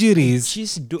injuries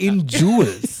in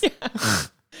joules?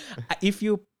 If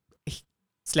you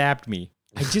slapped me,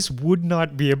 I just would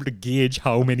not be able to gauge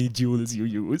how many joules you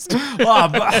used.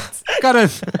 Karan,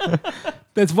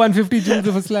 that's 150 joules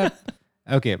of a slap.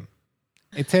 Okay.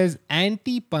 It says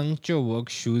anti-puncture work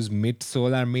shoes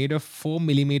midsole are made of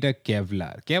 4mm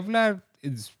Kevlar. Kevlar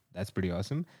that's pretty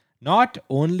awesome. Not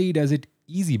only does it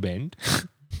easy bend,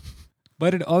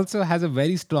 but it also has a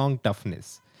very strong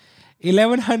toughness.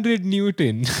 1100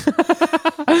 Newton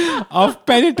of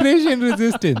penetration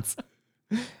resistance.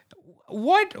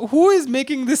 What? Who is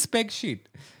making this spec sheet?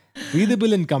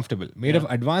 Breathable and comfortable. Made of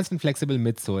advanced and flexible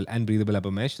midsole and breathable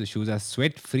upper mesh. The shoes are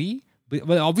sweat-free.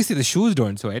 Well, obviously the shoes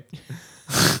don't sweat.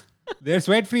 They're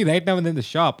sweat-free right now and in the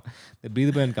shop. They're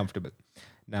breathable and comfortable.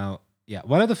 Now,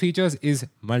 one of the features is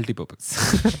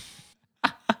multi-purpose.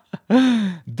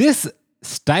 This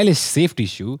stylish safety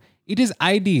shoe, it is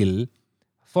ideal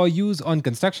for use on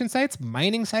construction sites,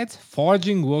 mining sites,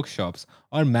 forging workshops,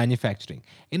 or manufacturing.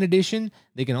 In addition,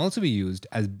 they can also be used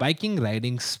as biking,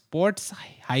 riding, sports,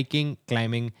 hiking,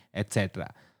 climbing,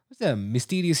 etc. What's the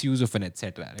mysterious use of an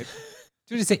etc., right?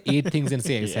 Should you say 8 things and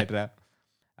say etc.?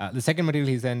 The second material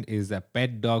he sent is a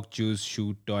pet dog choose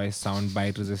shoe toy, sound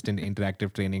bite resistant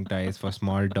interactive training toys for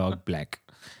small dog black.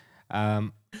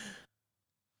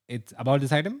 It's about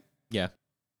this item. Yeah.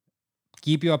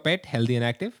 Keep your pet healthy and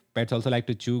active. Pets also like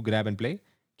to chew, grab, and play.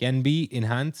 Can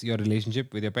enhance your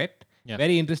relationship with your pet. Yeah.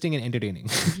 Very interesting and entertaining.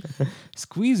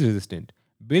 Squeeze resistant.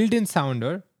 Built-in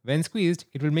sounder. When squeezed,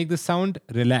 it will make the sound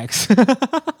relax.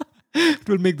 It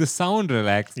will make the sound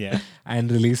relax and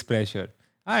release pressure.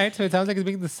 All right, so it sounds like it's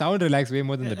making the sound relax way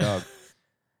more than the dog.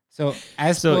 So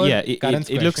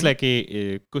it looks like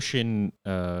a cushion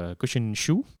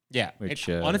shoe. Yeah, which,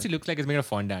 it honestly looks like it's made of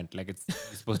fondant, like it's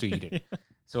supposed to eat it.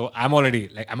 So I'm already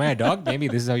like, am I a dog? Maybe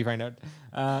this is how you find out.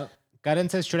 Karan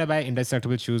says, should I buy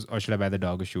indestructible shoes or should I buy the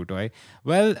dog a shoe toy?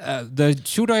 Well, the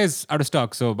shoe toy is out of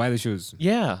stock, so buy the shoes.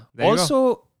 Yeah. There you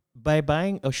Also, by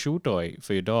buying a shoe toy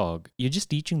for your dog, you're just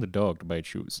teaching the dog to buy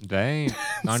shoes. Right.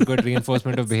 Not good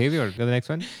reinforcement of behavior. Go to the next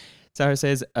one. Sarah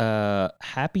says,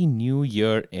 Happy New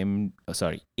Year,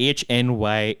 HNYMDKG.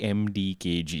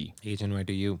 HNY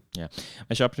to you. Yeah.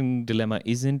 My shopping dilemma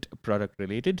isn't product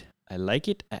related. I like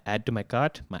it. I add to my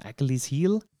cart. My Achilles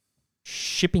heel.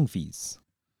 Shipping fees.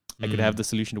 I could have the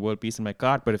solution to world peace in my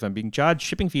cart, but if I'm being charged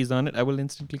shipping fees on it, I will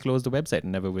instantly close the website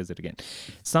and never visit again.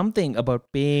 Something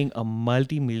about paying a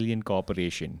multi-million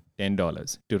corporation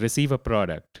 $10 to receive a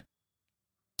product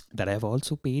that I've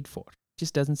also paid for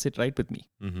just doesn't sit right with me.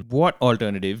 What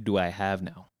alternative do I have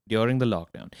now during the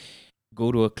lockdown?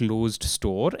 Go to a closed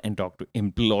store and talk to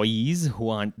employees who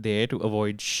aren't there to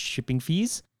avoid shipping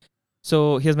fees?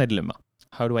 So here's my dilemma.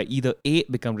 How do I either A,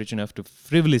 become rich enough to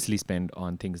frivolously spend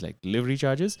on things like delivery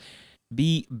charges,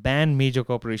 B, ban major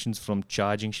corporations from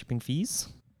charging shipping fees?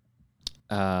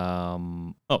 Those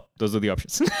are the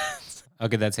options.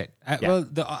 Okay, that's it. Well,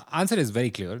 the answer is very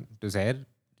clear to Zaher.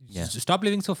 Yeah. Stop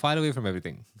living so far away from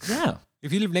everything. Yeah.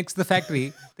 If you live next to the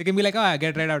factory, they can be like, I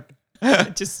get right out.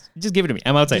 just give it to me.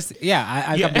 I'm outside.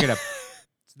 I'll come pick it up.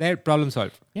 It's their problem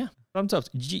solved. Yeah. Problem solved.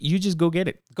 You just go get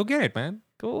it. Go get it, man.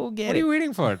 Go get What are it. you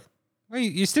waiting for?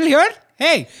 Wait, you still here?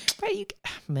 Hey,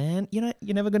 Man, you're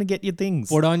never gonna get your things.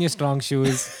 put on your strong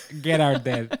shoes, get out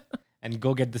there, and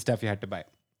go get the stuff you had to buy.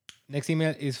 Next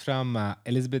email is from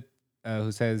Elizabeth,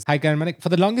 who says, "Hi, Karan Manik. For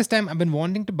the longest time, I've been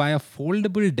wanting to buy a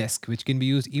foldable desk which can be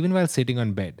used even while sitting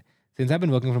on bed. Since I've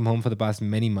been working from home for the past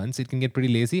many months, it can get pretty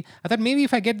lazy. I thought maybe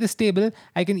if I get this table,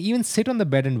 I can even sit on the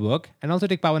bed and work and also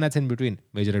take power naps in between.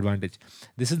 Major advantage.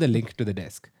 This is the link to the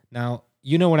desk. Now,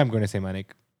 you know what I'm going to say,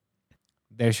 Manik.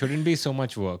 There shouldn't be so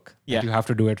much work Yeah. that you have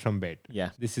to do it from bed.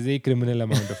 Yeah. This is a criminal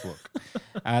amount of work.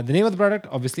 The name of the product,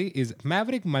 obviously, is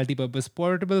Maverick Multipurpose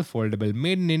Portable Foldable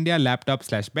Made in India Laptop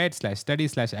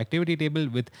 /bed/study/activity table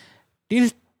with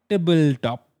tiltable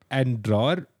top and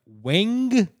drawer.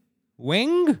 Weng?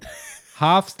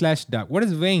 Half/dark. What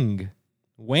is Weng?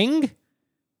 Weng?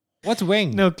 What's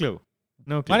Weng? No clue.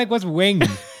 Manik, what's Weng?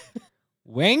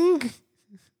 Weng?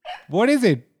 What is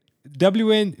it?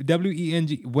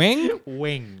 W-N-W-E-N-G. Weng?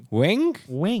 Wing. Weng?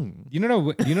 Wing. You know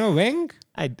Weng?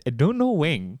 I don't know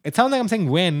wing. It sounds like I'm saying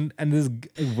when and this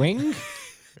Weng.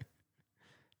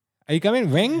 Are you coming?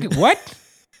 Weng? What?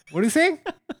 What are you saying?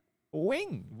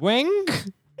 Wing. Weng?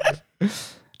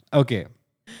 Okay.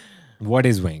 What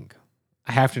is Weng?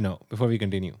 I have to know before we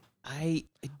continue.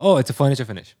 Oh, it's a furniture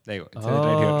finish. There you go. It says it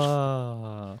right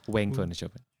here. Wing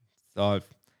furniture. So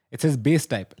it says base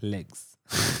type, legs.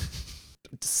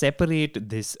 Separate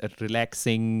this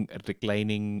relaxing,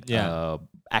 reclining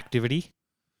activity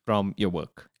from your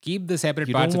work. Keep the separate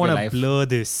You parts don't of your want to life. blur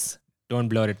this. Don't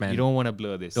blur it, man. You don't want to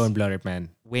blur this. Don't blur it, man.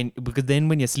 Because then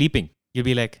when you're sleeping, you'll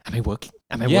be like, "Am I working?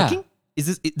 Am I Yeah. working?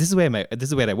 This is where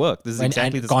I work. This is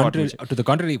exactly the spot." To the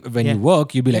contrary, when Yeah. you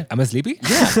work, you'll be like, "Am I sleepy?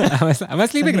 Yeah, am I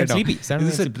sleeping Suddenly right I'm now? sleepy.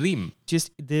 Suddenly Is this a I'm dream?"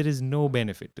 Just there is no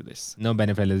benefit to this. No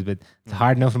benefit, Elizabeth. It's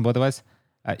hard enough from both of us.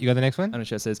 You got the next one?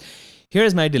 Anusha says, "Here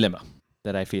is my dilemma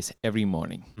that I face every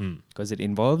morning because it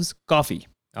involves coffee."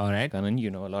 All right. Kanan, you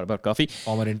know a lot about coffee.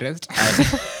 Former interest.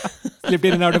 Slipped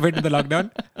in and out of it in the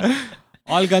lockdown.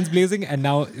 All guns blazing and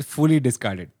now fully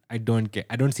discarded. I don't care.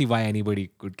 I don't see why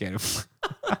anybody could care.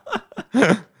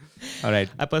 All right.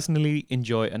 I personally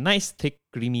enjoy a nice, thick,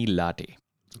 creamy latte.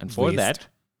 And for Waste. that,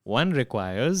 one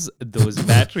requires those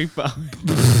battery power.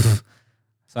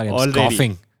 Sorry, I'm Already.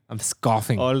 scoffing. I'm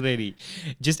scoffing. Already.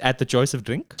 Just at the choice of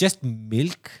drink? Just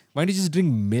milk? Why don't you just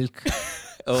drink milk?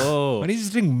 Oh. Why don't you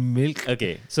just drink milk?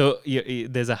 Okay. So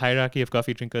there's a hierarchy of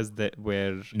coffee drinkers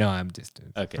where... No, I'm just...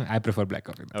 Okay. I prefer black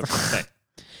coffee. Okay, fine.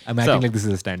 I'm acting So- like this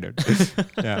is a standard.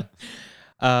 Yeah.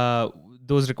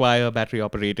 Those require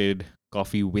battery-operated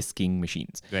coffee whisking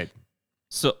machines. Right.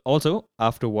 So also,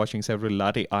 after watching several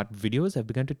latte art videos, I've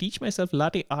begun to teach myself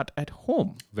latte art at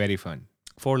home. Very fun.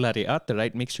 For latte art, the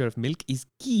right mixture of milk is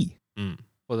key. Mm.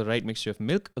 For the right mixture of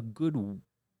milk, a good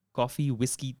coffee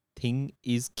whiskey thing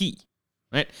is key.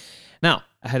 Right? Now,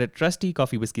 I had a trusty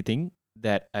coffee whiskey thing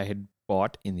that I had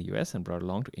bought in the US and brought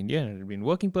along to India, and it had been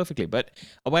working perfectly. But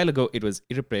a while ago, it was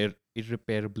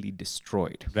irreparably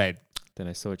destroyed. Right. Then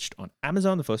I searched on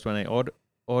Amazon. The first one I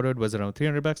ordered was around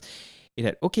 $300. It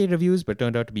had okay reviews, but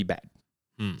turned out to be bad.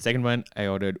 Second one I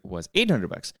ordered was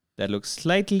 $800. That looks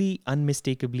slightly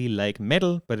unmistakably like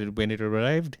metal, but when it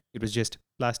arrived, it was just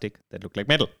plastic that looked like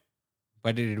metal.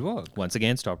 But did it work? Once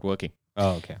again, stopped working.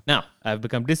 Oh, okay. Now, I've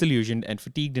become disillusioned and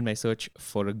fatigued in my search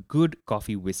for a good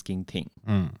coffee whisking thing.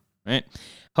 Right?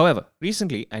 However,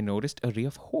 recently I noticed a ray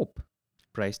of hope,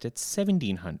 priced at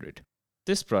 $1,700.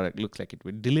 This product looks like it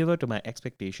would deliver to my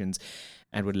expectations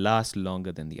and would last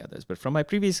longer than the others. But from my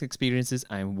previous experiences,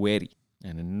 I am wary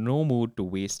and in no mood to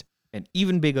waste an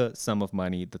even bigger sum of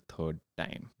money the third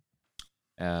time.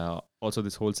 Also,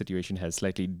 this whole situation has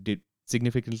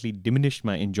significantly diminished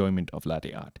my enjoyment of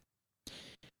latte art.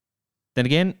 Then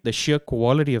again, the sheer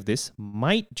quality of this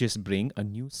might just bring a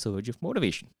new surge of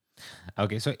motivation.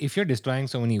 Okay, so if you're destroying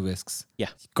so many whisks, Yeah.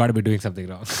 you gotta be doing something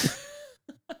wrong.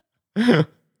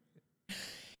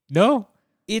 No?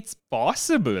 It's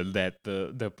possible that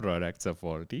the products are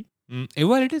faulty.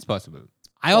 Well, it is possible.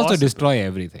 I also Possible. destroy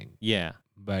everything, Yeah.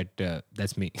 but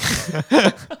that's me.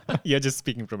 You're just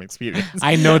speaking from experience.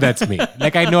 I know that's me.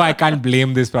 Like, I know I can't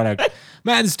blame this product.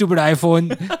 Man, stupid iPhone.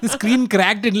 The screen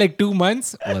cracked in like 2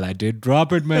 months. Well, I did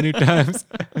drop it many times.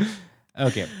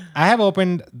 Okay. I have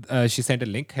opened, she sent a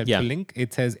link, helpful Yeah. link.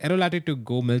 It says Aerolatte to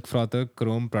Go Milk Frother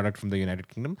Chrome product from the United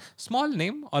Kingdom. Small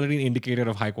name, already an indicator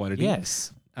of high quality.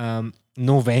 Yes.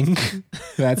 No Weng.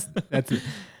 that's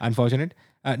unfortunate.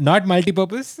 Not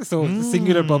multi-purpose, so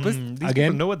singular purpose. These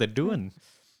Again, people know what they're doing.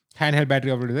 handheld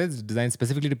battery operated device designed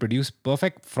specifically to produce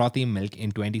perfect frothy milk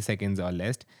in 20 seconds or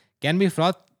less. Can be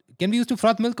used to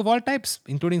froth milk of all types,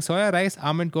 including soya, rice,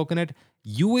 almond, coconut,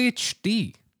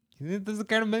 UHT. There's a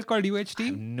kind of milk called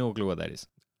UHT. No clue what that is.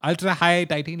 ultra high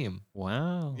titanium.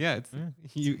 Wow. Yeah, it's,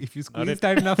 if you Got squeeze it.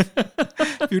 tight enough,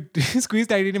 if you squeeze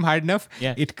titanium hard enough,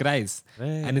 Yeah. it cries,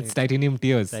 and it's Right. titanium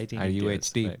tears, Titanium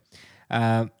tears, RUHT.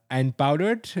 right. And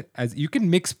powdered, as you can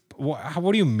mix.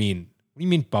 What do you mean? What do you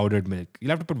mean powdered milk? You'll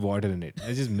have to put water in it.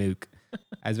 It's just milk,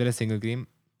 as well as single cream.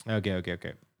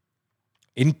 Okay.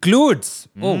 Includes.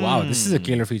 Oh wow, this is a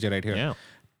killer feature right here. Yeah.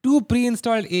 2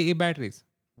 pre-installed AA batteries.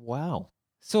 Wow.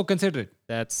 So consider it.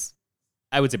 That's,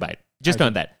 I would say buy it. Just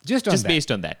on that. Just on that.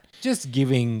 based on that. Just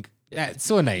giving. That's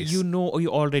so nice. You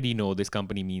already know this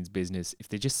company means business if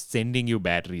they're just sending you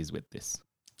batteries with this.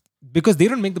 Because they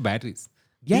don't make the batteries.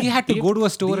 Yeah, they had to they- go to a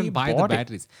store they and buy the bought it.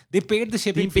 batteries. They paid the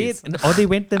shipping They paid, fees. or they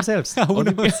went themselves. Who Or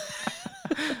they- knows?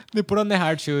 They put on their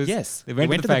hard shoes. Yes. They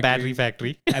went, to the battery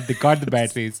factory. and they got the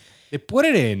batteries. They put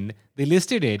it in. They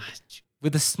listed it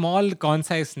with a small,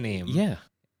 concise name. Yeah.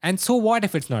 And so what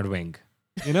if it's not Wing?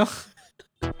 You know?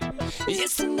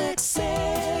 It's the next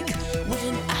seg.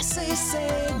 When I say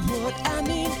seg, what I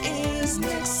mean is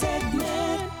next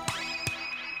segment.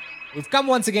 We've come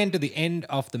once again to the end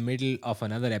of the middle of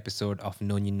another episode of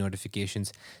No New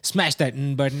Notifications. Smash that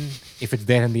button if it's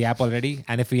there in the app already.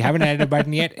 And if you haven't added a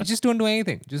button yet, just don't do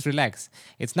anything. Just relax.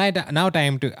 It's now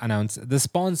time to announce the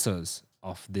sponsors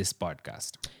of this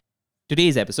podcast.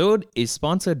 Today's episode is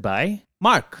sponsored by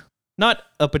Mark. Not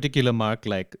a particular Mark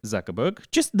like Zuckerberg,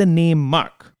 just the name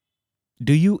Mark.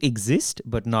 Do you exist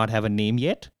but not have a name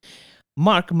yet?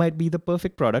 Mark might be the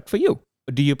perfect product for you.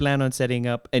 Do you plan on setting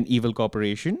up an evil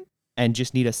corporation and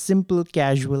just need a simple,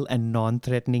 casual, and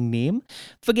non-threatening name?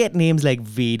 Forget names like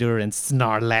Vader and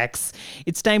Snorlax.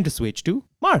 It's time to switch to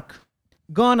Mark.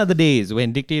 Gone are the days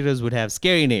when dictators would have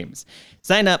scary names.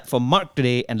 Sign up for Mark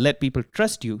today and let people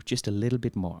trust you just a little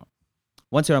bit more.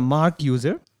 Once you're a Mark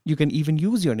user, you can even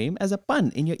use your name as a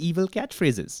pun in your evil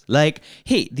catchphrases. Like,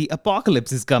 hey, the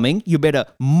apocalypse is coming, you better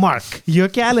mark your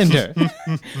calendar.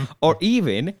 Or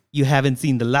even, you haven't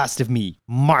seen the last of me,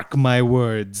 mark my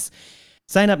words.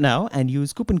 Sign up now and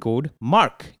use coupon code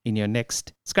MARK in your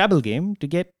next Scrabble game to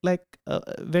get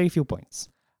very few points.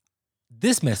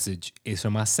 This message is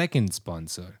from our second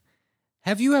sponsor.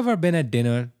 Have you ever been at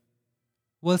dinner?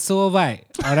 Well, so have I.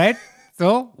 All right?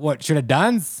 So, what? Should I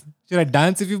dance? Should I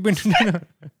dance if you've been to dinner?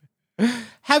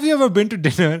 Have you ever been to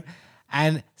dinner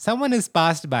and someone has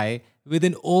passed by with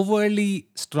an overly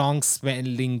strong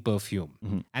smelling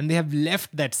perfume and they have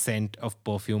left that scent of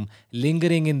perfume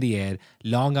lingering in the air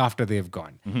long after they've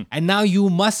gone? And now you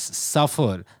must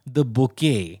suffer the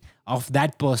bouquet of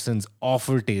that person's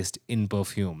awful taste in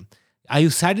perfume. Are you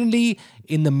suddenly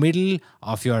in the middle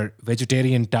of your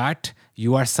vegetarian tart?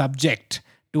 You are subject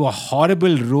to a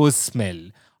horrible rose smell,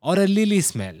 or a lily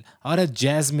smell, or a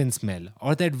jasmine smell,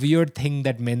 or that weird thing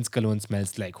that men's cologne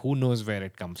smells like. Who knows where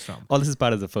it comes from? All this is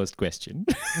part of the first question.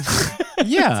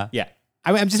 Yeah. Yeah.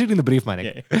 I'm just reading the brief,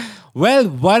 Manik. Well,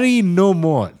 worry no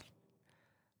more.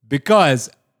 Because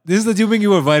this is assuming you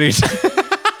were worried.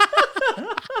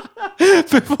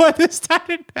 Before this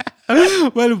started.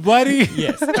 Well, worry.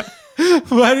 Yes.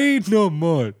 Worry no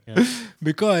more.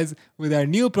 Because with our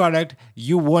new product,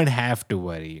 you won't have to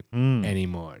worry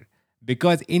anymore.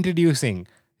 Because introducing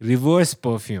reverse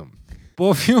perfume.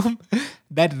 Perfume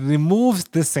that removes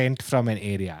the scent from an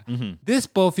area. This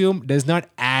perfume does not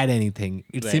add anything.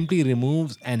 It simply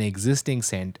removes an existing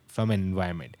scent from an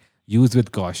environment. Use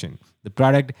with caution. The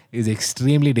product is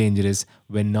extremely dangerous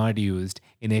when not used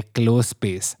in a closed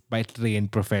space by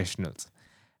trained professionals.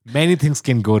 Many things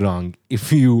can go wrong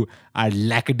if you are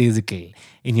lackadaisical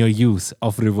in your use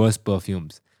of reverse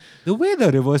perfumes. The way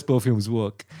the reverse perfumes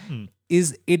work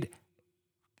is it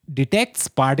detects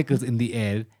particles in the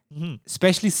air,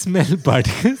 especially smell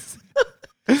particles,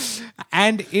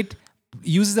 and it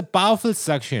uses a powerful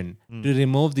suction to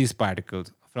remove these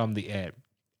particles from the air.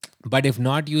 But if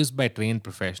not used by trained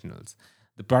professionals,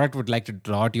 the product would like to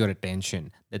draw to your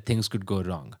attention that things could go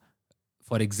wrong.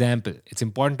 For example, it's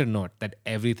important to note that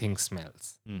everything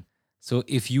smells. So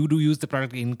if you do use the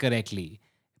product incorrectly,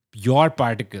 your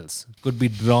particles could be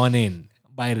drawn in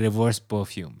by reverse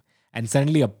perfume, and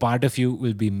suddenly a part of you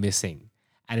will be missing,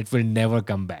 and it will never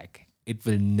come back. It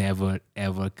will never,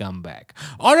 ever come back.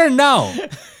 Order now!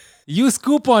 Use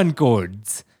coupon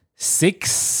codes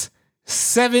 6,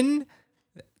 7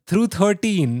 through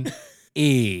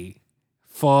 13A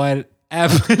for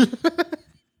Apple.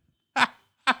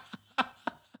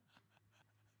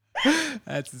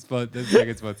 That's the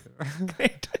second sponsor.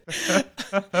 Great.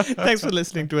 Thanks for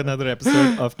listening to another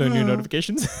episode of No New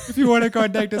Notifications. If you want to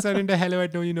contact us, send into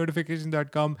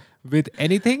hello@nonewnotifications.com with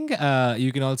anything.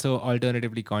 You can also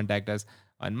alternatively contact us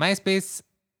on MySpace.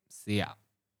 See ya.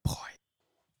 Boy.